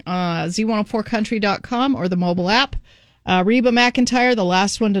voting, Z104country.com or the mobile app. Reba McEntire, the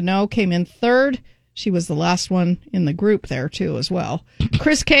last one to know, came in third. She was the last one in the group there, too, as well.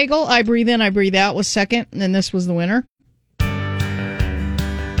 Chris Cagle, I Breathe In, I Breathe Out, was second, and then this was the winner.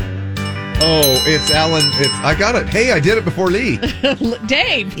 Oh, it's Alan. I got it. Hey, I did it before Lee.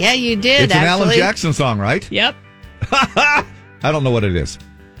 Dave. Yeah, you did, It's an Alan Jackson song, right? Yep. I don't know what it is.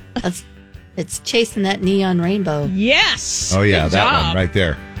 It's Chasing That Neon Rainbow. Yes. Oh, yeah, Good that job. one right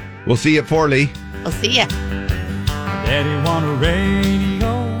there. We'll see you at 4, Lee. I'll see ya. Daddy want a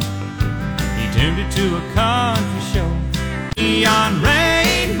radio. He tuned it to a country Neon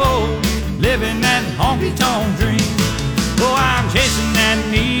rainbow, living that honky-tonk dream. Oh, I'm chasing that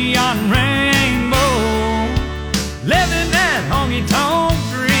neon rainbow, living that honky-tonk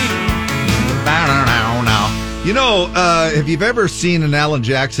dream. Now, you know, if you've ever seen an Alan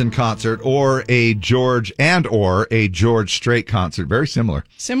Jackson concert or a George Strait concert, very similar.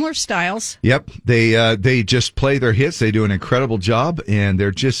 Similar styles. Yep, they just play their hits. They do an incredible job, and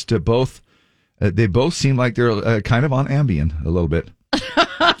they're just both. They both seem like they're kind of on Ambien a little bit.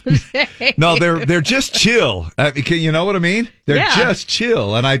 No, they're just chill. You know what I mean? They're just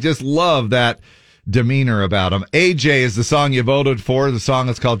chill, and I just love that demeanor about them. AJ is the song you voted for. The song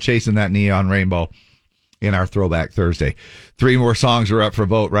is called "Chasing That Neon Rainbow" in our Throwback Thursday. 3 more songs are up for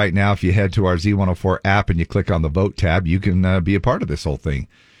vote right now. If you head to our Z104 app and you click on the vote tab, you can be a part of this whole thing.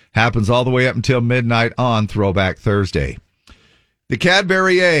 Happens all the way up until midnight on Throwback Thursday. The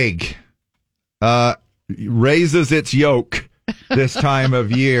Cadbury egg raises its yolk this time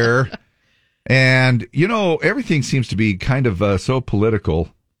of year. And, you know, everything seems to be kind of so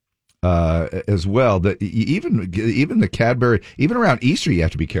political as well that even the Cadbury, even around Easter, you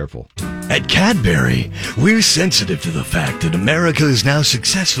have to be careful. At Cadbury, we're sensitive to the fact that America has now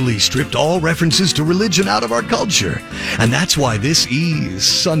successfully stripped all references to religion out of our culture. And that's why this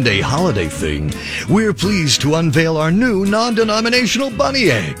Sunday holiday thing, we're pleased to unveil our new non-denominational bunny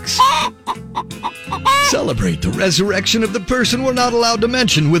eggs. Celebrate the resurrection of the person we're not allowed to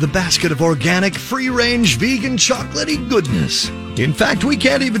mention with a basket of organic, free-range, vegan, chocolatey goodness. In fact, we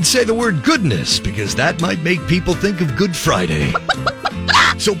can't even say the word goodness because that might make people think of Good Friday.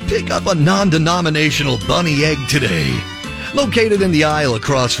 So pick up a non-denominational bunny egg today. Located in the aisle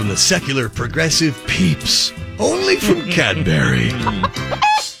across from the secular progressive Peeps. Only from Cadbury.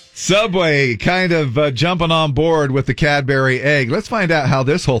 Subway kind of jumping on board with the Cadbury egg. Let's find out how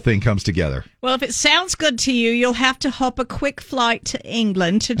this whole thing comes together. Well, if it sounds good to you, you'll have to hop a quick flight to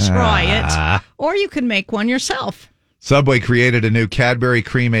England to try it, or you can make one yourself. Subway created a new Cadbury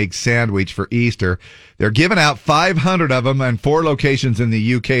cream egg sandwich for Easter. They're giving out 500 of them in 4 locations in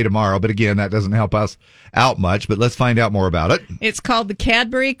the UK tomorrow. But again, that doesn't help us out much. But let's find out more about it. It's called the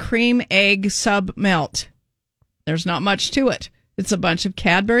Cadbury Cream Egg Sub Melt. There's not much to it. It's a bunch of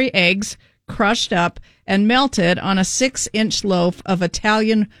Cadbury eggs crushed up and melted on a 6-inch loaf of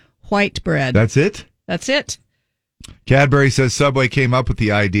Italian white bread. That's it? That's it. Cadbury says Subway came up with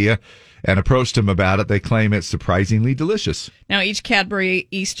the idea and approached him about it. They claim it's surprisingly delicious. Now, each Cadbury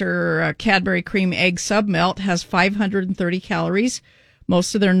Easter Cadbury Cream Egg Sub Melt has 530 calories.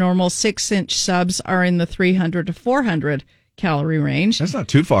 Most of their normal 6-inch subs are in the 300 to 400 calorie range. That's not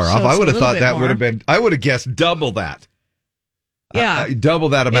too far off. I would have thought that would have been, I would have guessed double that. Yeah. Double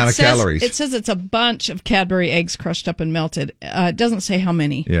that amount of calories. It says it's a bunch of Cadbury eggs crushed up and melted. It doesn't say how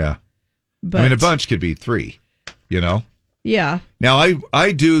many. Yeah. But, I mean, a bunch could be 3, you know? Yeah. Now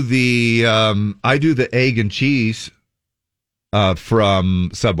I do the egg and cheese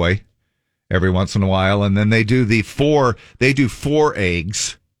from Subway every once in a while, and then they do 4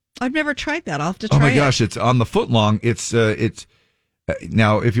 eggs. I've never tried that. I'll have to try it. Oh my gosh, it's on the foot long. It's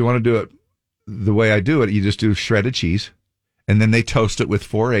now if you want to do it the way I do it, you just do shredded cheese. And then they toast it with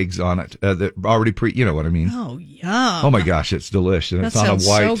 4 eggs on it. That already you know what I mean? Oh, yum. Oh my gosh, it's delicious. And that it's on a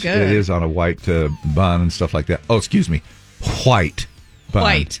white. So good. It is on a white bun and stuff like that. Oh, excuse me, white bun.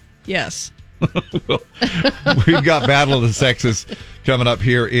 White, yes. We've got Battle of the Sexes coming up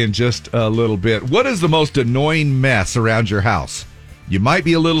here in just a little bit. What is the most annoying mess around your house? You might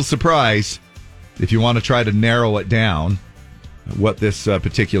be a little surprised if you want to try to narrow it down. What this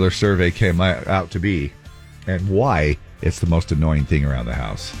particular survey came out to be, and why it's the most annoying thing around the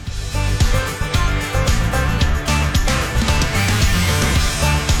house.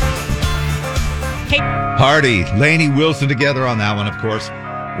 Hey. Hardy, Lainey Wilson together on that one, of course.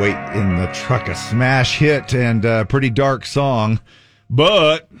 Wait in the Truck, a smash hit and a pretty dark song,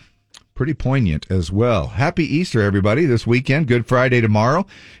 but pretty poignant as well. Happy Easter, everybody, this weekend. Good Friday tomorrow.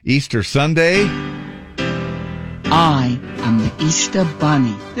 Easter Sunday. I am the Easter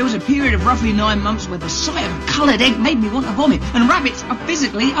Bunny. There was a period of roughly 9 months where the sight of a coloured egg made me want to vomit, and rabbits are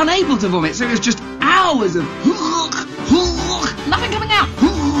physically unable to vomit, so it was just hours of nothing coming out.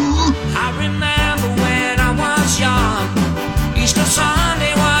 I remember when I was young, Easter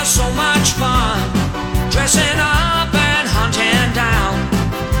Sunday was so much fun, dressing up and hunting down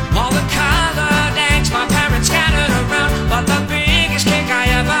all the coloured eggs my parents scattered around. But the biggest kick I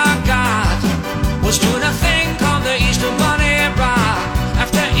ever got was doing a thing called the Easter Bunny Rock.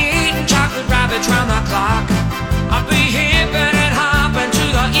 After eating chocolate rabbits round the clock, I'd be hipping and hopping to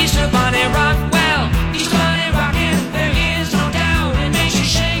the Easter Bunny Rock. Well, Easter Bunny rockin', there is no doubt, it makes you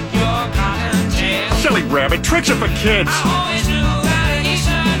Rabbit. Tricks are for kids.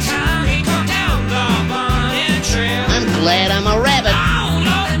 I'm glad I'm a rabbit.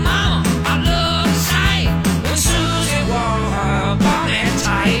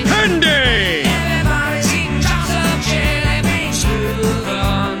 Hendy!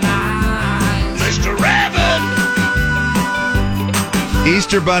 Mr. Rabbit!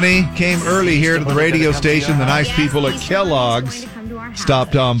 Easter Bunny came early here to the radio station. The nice people at Kellogg's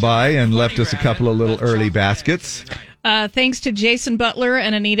stopped on by and left us a couple of little early baskets. Thanks to Jason Butler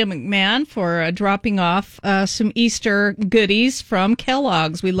and Anita McMahon for dropping off some Easter goodies from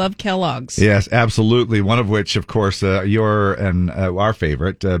Kellogg's. We love Kellogg's. Yes, absolutely. One of which, of course, your and our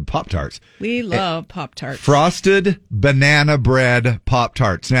favorite, Pop-Tarts. We love Pop-Tarts. Frosted banana bread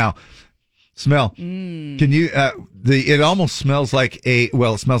Pop-Tarts. Now, smell. Can you, it almost smells like it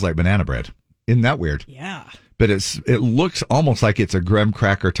smells like banana bread. Isn't that weird? Yeah. But it looks almost like it's a graham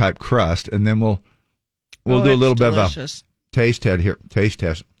cracker type crust, and then we'll do a little bit of a taste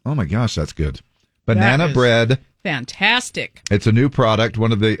test. Oh my gosh, that's good. Banana bread. Fantastic. It's a new product.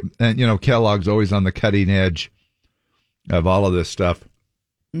 One of the, Kellogg's always on the cutting edge of all of this stuff.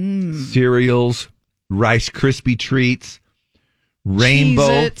 Cereals, Rice Krispie treats, Rainbow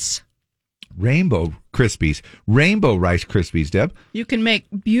Cheez-Its. Rainbow Krispies, Rainbow Rice Krispies, Deb. You can make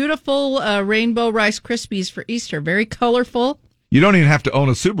beautiful Rainbow Rice Krispies for Easter. Very colorful. You don't even have to own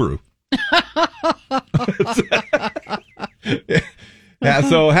a Subaru. Yeah,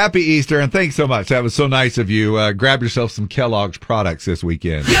 so happy Easter, and thanks so much. That was so nice of you. Grab yourself some Kellogg's products this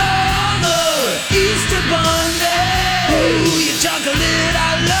weekend. You're the Easter Bunny. Ooh, your chocolate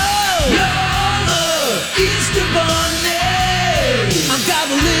I love. You're the Easter Bunny. I'm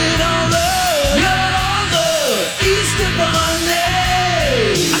gobbling all up. You're the Easter Bunny.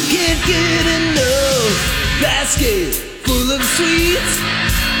 I can't get enough. Basket full of sweets.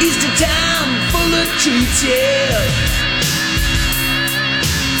 Easter time full of treats, yeah.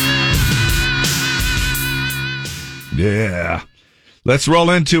 Yeah. Let's roll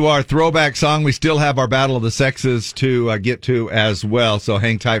into our throwback song. We still have our Battle of the Sexes to get to as well, so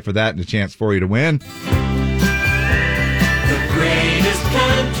hang tight for that and a chance for you to win. The greatest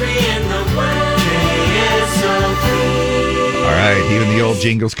country in the world, KSOP. All right, even the old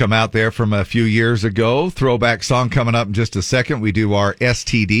jingles come out there from a few years ago. Throwback song coming up in just a second. We do our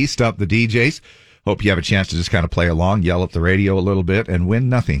STD, Stump the DJs. Hope you have a chance to just kind of play along, yell at the radio a little bit, and win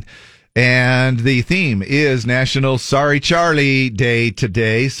nothing. And the theme is National Sorry Charlie Day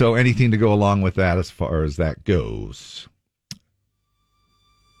today, so anything to go along with that as far as that goes.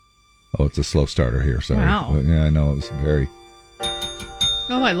 Oh, it's a slow starter here, sorry. Wow. Yeah, I know, it was very...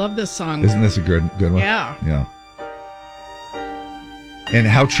 Oh, I love this song. Isn't this a good one? Yeah. Yeah. And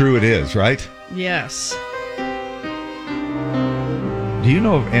how true it is, right? Yes. Do you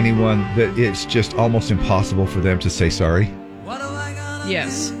know of anyone that it's just almost impossible for them to say sorry?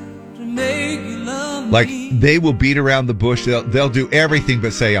 Yes. Like, they will beat around the bush. They'll do everything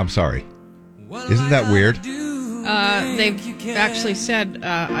but say, I'm sorry. Isn't that weird? They've actually said,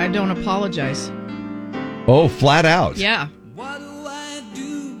 I don't apologize. Oh, flat out. Yeah.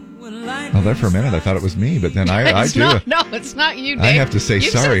 Oh, there for a minute I thought it was me, but then I do. No, it's not you, Dave. I have to say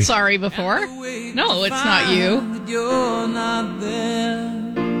You've sorry. Said sorry before. No, it's not you.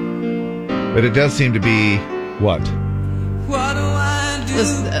 But it does seem to be, what?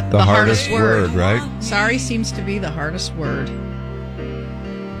 The hardest word, right? Sorry seems to be the hardest word.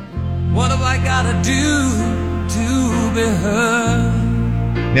 What have I gotta do to be heard?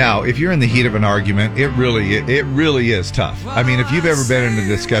 Now, if you're in the heat of an argument, it really is tough. I mean, if you've ever been in a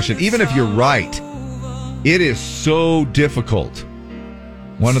discussion, even if you're right, it is so difficult.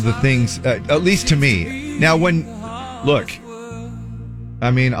 One of the things, at least to me. Now, look,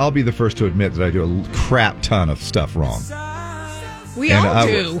 I mean, I'll be the first to admit that I do a crap ton of stuff wrong. We all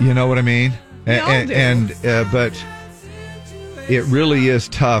do. You know what I mean? We all do. But it really is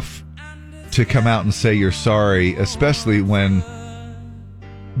tough to come out and say you're sorry, especially when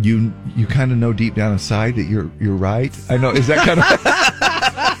you kind of know deep down inside that you're right. I know. Is that kind of?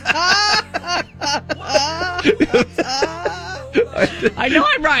 I know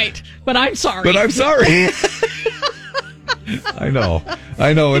I'm right, but I'm sorry. But I'm sorry. I know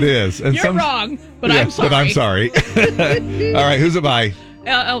it is. And You're wrong, but I'm sorry. But I'm sorry. All right, who's it by?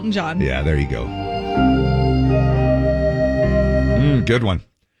 Elton John. Yeah, there you go. Good one.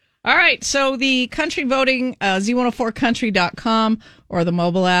 All right, so the country voting, Z104country.com or the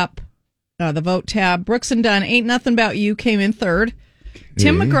mobile app, the vote tab. Brooks and Dunn, Ain't Nothing About You came in third.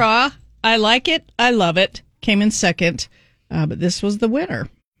 Tim McGraw, I Like It, I Love It, came in second. But this was the winner.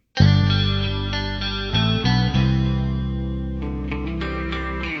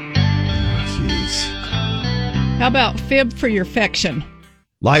 Jeez. How about fib for your affection?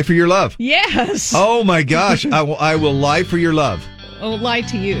 Lie for your love. Yes. Oh my gosh. I will lie for your love. Oh, lie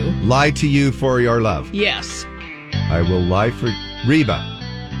to you. Lie to you for your love. Yes. I will lie for Reba.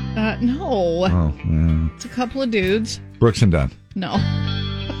 No. Oh, yeah. It's a couple of dudes. Brooks and Dunn. No.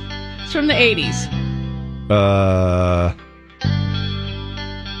 It's from the 80s.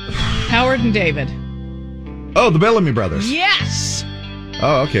 Howard and David. Oh, the Bellamy Brothers. Yes.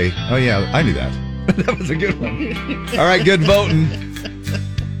 Oh, okay. Oh, yeah. I knew that. That was a good one. All right, good voting.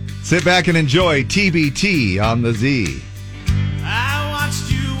 Sit back and enjoy TBT on the Z. I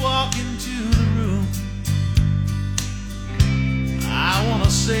watched you walk into the room. I want to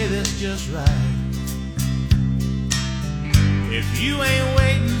say this just right. If you ain't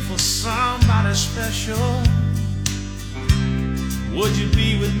waiting for somebody special, would you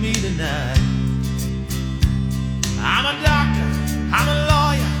be with me tonight? I'm a doctor, I'm a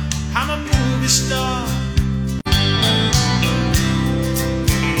lawyer, I'm a movie star.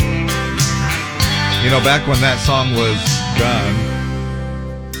 You know, back when that song was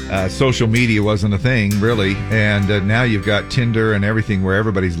done, social media wasn't a thing, really. And now you've got Tinder and everything where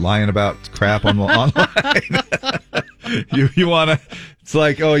everybody's lying about crap online. You want to, it's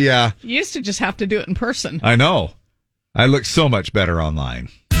like, oh, yeah. You used to just have to do it in person. I know. I look so much better online.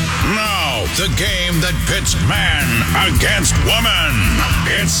 Now, the game that pits man against woman.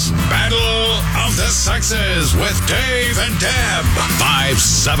 It's Battle of the Sexes with Dave and Deb.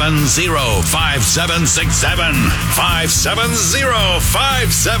 570-5767.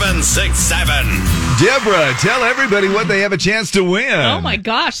 570-5767. Deborah, tell everybody what they have a chance to win. Oh, my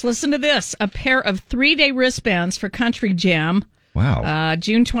gosh. Listen to this. A pair of 3-day wristbands for Country Jam. Wow.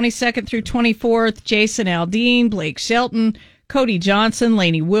 June 22nd through 24th. Jason Aldean, Blake Shelton, Cody Johnson,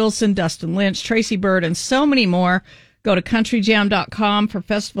 Lainey Wilson, Dustin Lynch, Tracy Bird, and so many more. Go to countryjam.com for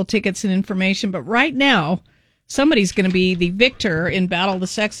festival tickets and information. But right now, somebody's going to be the victor in Battle of the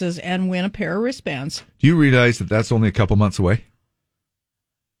Sexes and win a pair of wristbands. Do you realize that that's only a couple months away?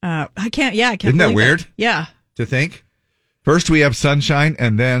 I can't. Isn't that weird? Yeah. To think? First we have sunshine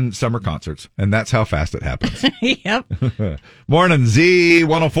and then summer concerts. And that's how fast it happens. Yep. Morning,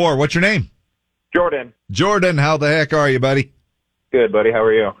 Z104. What's your name? Jordan. Jordan, how the heck are you, buddy? Good, buddy. How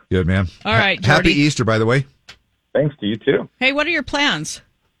are you? Good, man. All right, Jordy. Happy Easter, by the way. Thanks to you, too. Hey, what are your plans?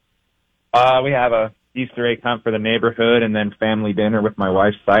 We have a Easter egg hunt for the neighborhood and then family dinner with my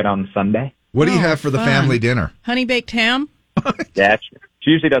wife's side on Sunday. What do you have for the fun. family dinner? Honey baked ham? Yeah,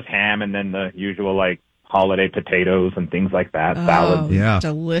 she usually does ham and then the usual, holiday potatoes and things like that. Salad. Yeah.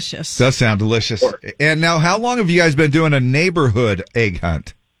 Delicious. Does sound delicious. And now, how long have you guys been doing a neighborhood egg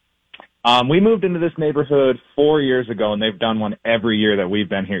hunt? We moved into this neighborhood 4 years ago, and they've done one every year that we've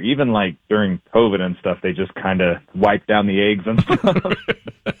been here. Even during COVID and stuff, they just kind of wiped down the eggs and stuff.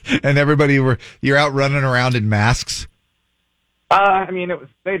 And you're out running around in masks? They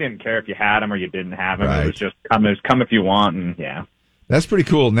didn't care if you had them or you didn't have them. Right. It was just come if you want, and yeah. That's pretty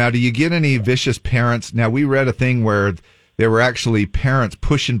cool. Now, do you get any vicious parents? Now, we read a thing where there were actually parents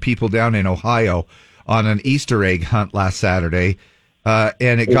pushing people down in Ohio on an Easter egg hunt last Saturday.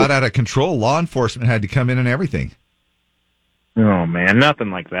 And it got out of control. Law enforcement had to come in and everything. Oh, man, nothing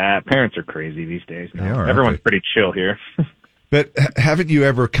like that. Parents are crazy these days. No. Everyone's pretty chill here. But haven't you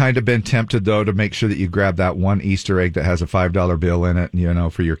ever kind of been tempted, though, to make sure that you grab that one Easter egg that has a $5 bill in it,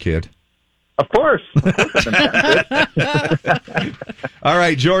 for your kid? Of course. All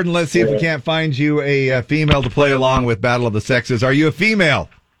right, Jordan, let's see if we can't find you a female to play along with Battle of the Sexes. Are you a female?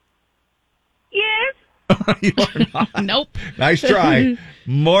 Yes. You are not. Nope. Nice try.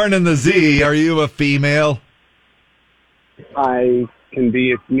 Morning, the Z. Are you a female? I can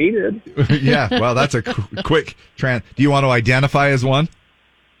be if needed. Yeah, well, that's a quick Do you want to identify as one?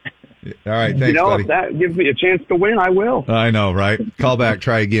 All right, thanks, buddy. If that gives me a chance to win, I will. I know, right? Call back,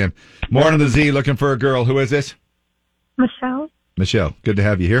 try again. Morning, the Z, looking for a girl. Who is this? Michelle. Michelle, good to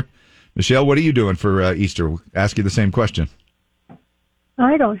have you here. Michelle, what are you doing for Easter? We'll ask you the same question.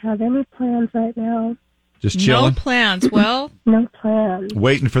 I don't have any plans right now. Just chilling? No plans. Well, no plans.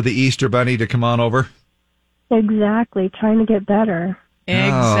 Waiting for the Easter bunny to come on over? Exactly. Trying to get better.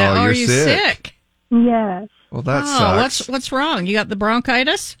 Exactly. Oh, are you sick? Yes. Well, that sucks. What's wrong? You got the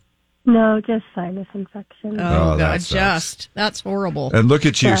bronchitis? No, just sinus infection. Oh, God, that's horrible. And look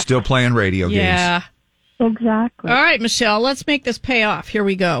at you, still playing radio games. Yeah. Exactly. All right, Michelle, let's make this pay off. Here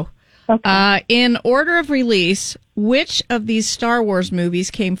we go. Okay. In order of release, which of these Star Wars movies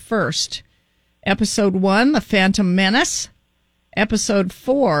came first? Episode 1, The Phantom Menace, Episode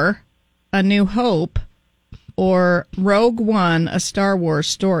 4, A New Hope, or Rogue One, A Star Wars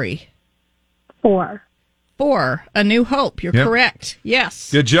Story? 4. 4, A New Hope. You're Yep. correct.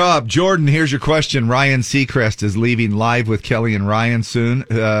 Yes. Good job. Jordan, here's your question. Ryan Seacrest is leaving Live with Kelly and Ryan soon.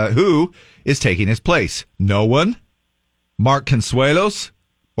 Who is taking his place? No one, Mark Consuelos,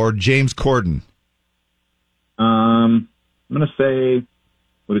 or James Corden? I'm going to say,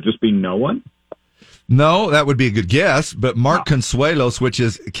 would it just be no one? No, that would be a good guess, but Mark Consuelos, which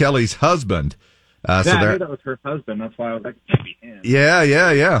is Kelly's husband. I So knew there. that was her husband. That's why I was like, it can't be him.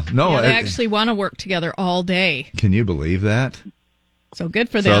 Yeah. No, Yeah, they actually want to work together all day. can you believe that? So good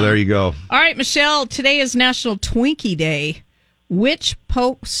for them. So there you go. All right, Michelle, today is National Twinkie Day. Which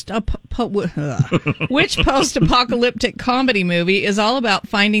post-apocalyptic comedy movie is all about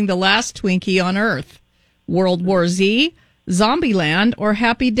finding the last Twinkie on Earth? World War Z, Zombieland, or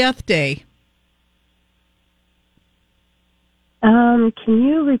Happy Death Day? Can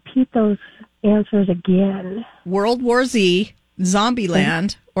you repeat those answers again? World War Z,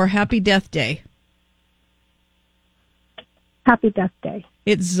 Zombieland, or Happy Death Day? Happy Death Day.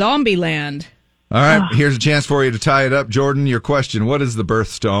 It's Zombieland. All right, here's a chance for you to tie it up. Jordan, your question. What is the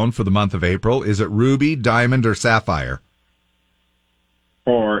birthstone for the month of April? Is it ruby, diamond, or sapphire?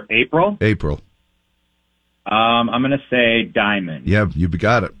 For April? April. I'm going to say diamond. Yeah, you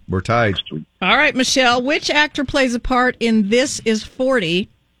got it. We're tied. All right, Michelle, which actor plays a part in This Is 40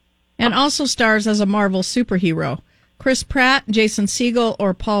 and also stars as a Marvel superhero? Chris Pratt, Jason Segel,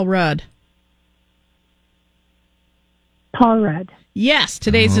 or Paul Rudd? Paul Rudd. Yes,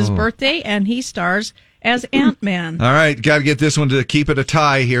 today's his birthday, and he stars as Ant-Man. All right, got to get this one to keep it a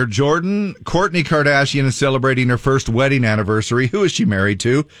tie here. Jordan, Kourtney Kardashian is celebrating her first wedding anniversary. Who is she married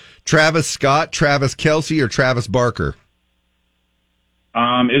to? Travis Scott, Travis Kelce, or Travis Barker?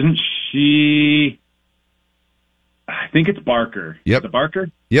 Isn't she... I think it's Barker. Yep. Is it Barker?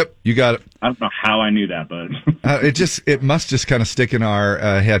 Yep, you got it. I don't know how I knew that, but... It must just kind of stick in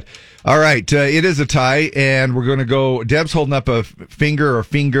our head. All right, it is a tie, and we're going to go. Deb's holding up a finger or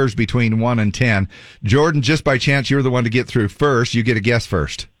fingers between 1 and 10. Jordan, just by chance, you're the one to get through first. You get a guess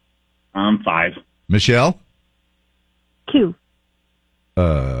first. 5. Michelle? 2.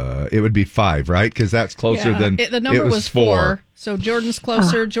 It would be 5, right? Because that's closer than the number it was 4. So Jordan's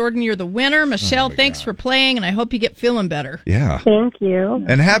closer. Jordan, you're the winner. Michelle, thanks for playing, and I hope you get feeling better. Yeah. Thank you.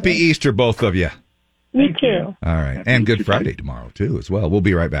 And happy Easter, both of you. You too. All right. And Good Friday tomorrow, too, as well. We'll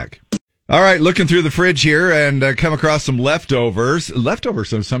be right back. All right, looking through the fridge here and come across some leftovers.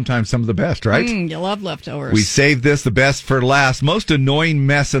 Leftovers are sometimes some of the best, right? You love leftovers. We saved this the best for last. Most annoying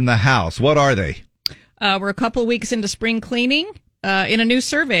mess in the house. What are they? We're a couple of weeks into spring cleaning. In a new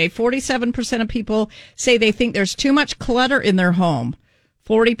survey, 47% of people say they think there's too much clutter in their home.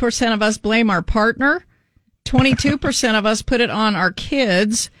 40% of us blame our partner. 22% of us put it on our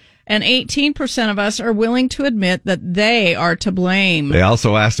kids. And 18% of us are willing to admit that they are to blame. They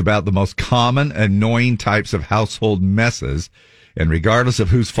also asked about the most common annoying types of household messes. And regardless of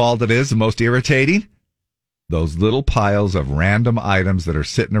whose fault it is, the most irritating, those little piles of random items that are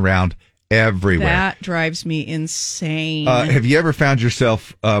sitting around everywhere. That drives me insane. Have you ever found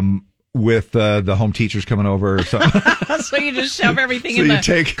yourself with the home teachers coming over or something? So you just shove everything So in you the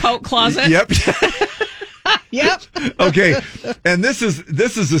take- coat closet? Yep. Yep. Okay. And this is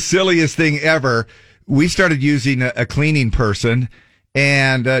the silliest thing ever. We started using a cleaning person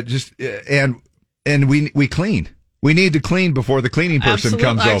and we clean. We need to clean before the cleaning person Absolutely.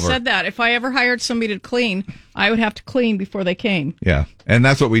 comes I over. said that. If I ever hired somebody to clean, I would have to clean before they came. Yeah. And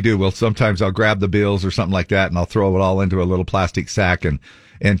that's what we do. Well, sometimes I'll grab the bills or something like that and I'll throw it all into a little plastic sack and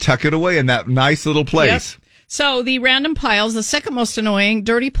tuck it away in that nice little place. Yep. So the random piles, the second most annoying,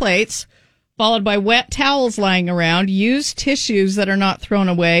 dirty plates, followed by wet towels lying around, used tissues that are not thrown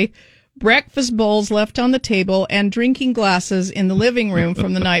away, breakfast bowls left on the table, and drinking glasses in the living room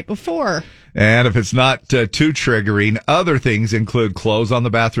from the night before. And if it's not too triggering, other things include clothes on the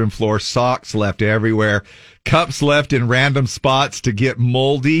bathroom floor, socks left everywhere, cups left in random spots to get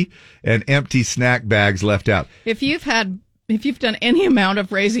moldy, and empty snack bags left out. If you've done any amount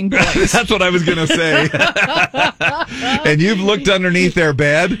of raising boys. That's what I was going to say. And you've looked underneath their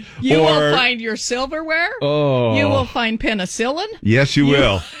bed. You will find your silverware. Oh. You will find penicillin. Yes, you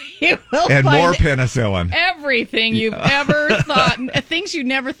will. You will And find more penicillin. everything you've ever thought, things you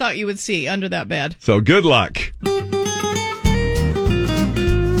never thought you would see under that bed. So good luck.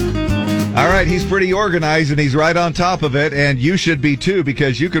 All right, he's pretty organized and he's right on top of it, and you should be too,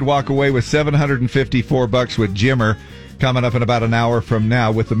 because you could walk away with $754 with Jimmer coming up in about an hour from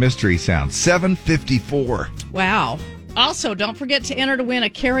now with the mystery sound. $754. Wow. Also, don't forget to enter to win a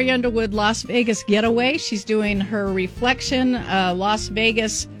Carrie Underwood Las Vegas getaway. She's doing her Reflection Las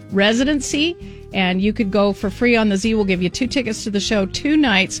Vegas residency. And you could go for free on the Z. We'll give you 2 tickets to the show, 2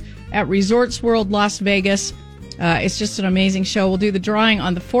 nights at Resorts World Las Vegas. It's just an amazing show. We'll do the drawing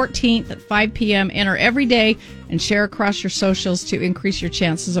on the 14th at 5 p.m. Enter every day and share across your socials to increase your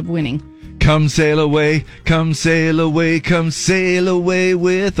chances of winning. Come sail away, come sail away, come sail away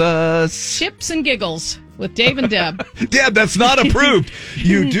with us. Chips and Giggles with Dave and Deb. Deb, that's not approved.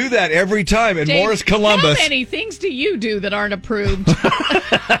 You do that every time in Dave, Morris Columbus. How many things do you do that aren't approved?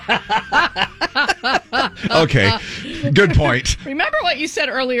 Okay, good point. Remember what you said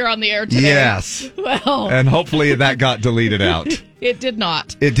earlier on the air today? Yes. Well, And hopefully that got deleted out. it did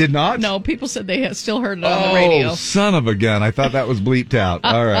not. It did not? No, people said they had still heard it on the radio. Oh, son of a gun. I thought that was bleeped out.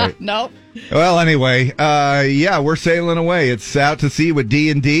 All right. No. Well, anyway, yeah, we're sailing away. It's Out to Sea with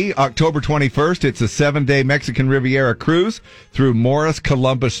D&D, October 21st. It's a 7-day Mexican Riviera cruise through Morris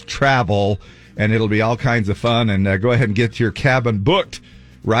Columbus Travel, and it'll be all kinds of fun. And go ahead and get your cabin booked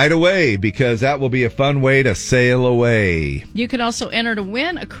right away, because that will be a fun way to sail away. You can also enter to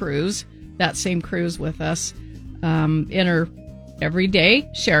win a cruise, that same cruise with us. Enter every day,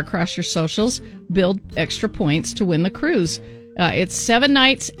 share across your socials, build extra points to win the cruise. It's 7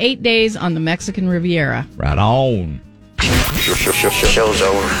 nights, 8 days on the Mexican Riviera. Right on. Show's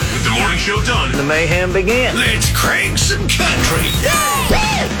over. With the morning show done, The mayhem begins. let's crank some country.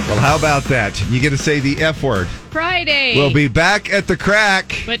 Well, how about that? You get to say the F word. Friday. We'll be back at the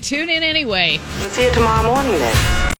crack. But tune in anyway. See you tomorrow morning then.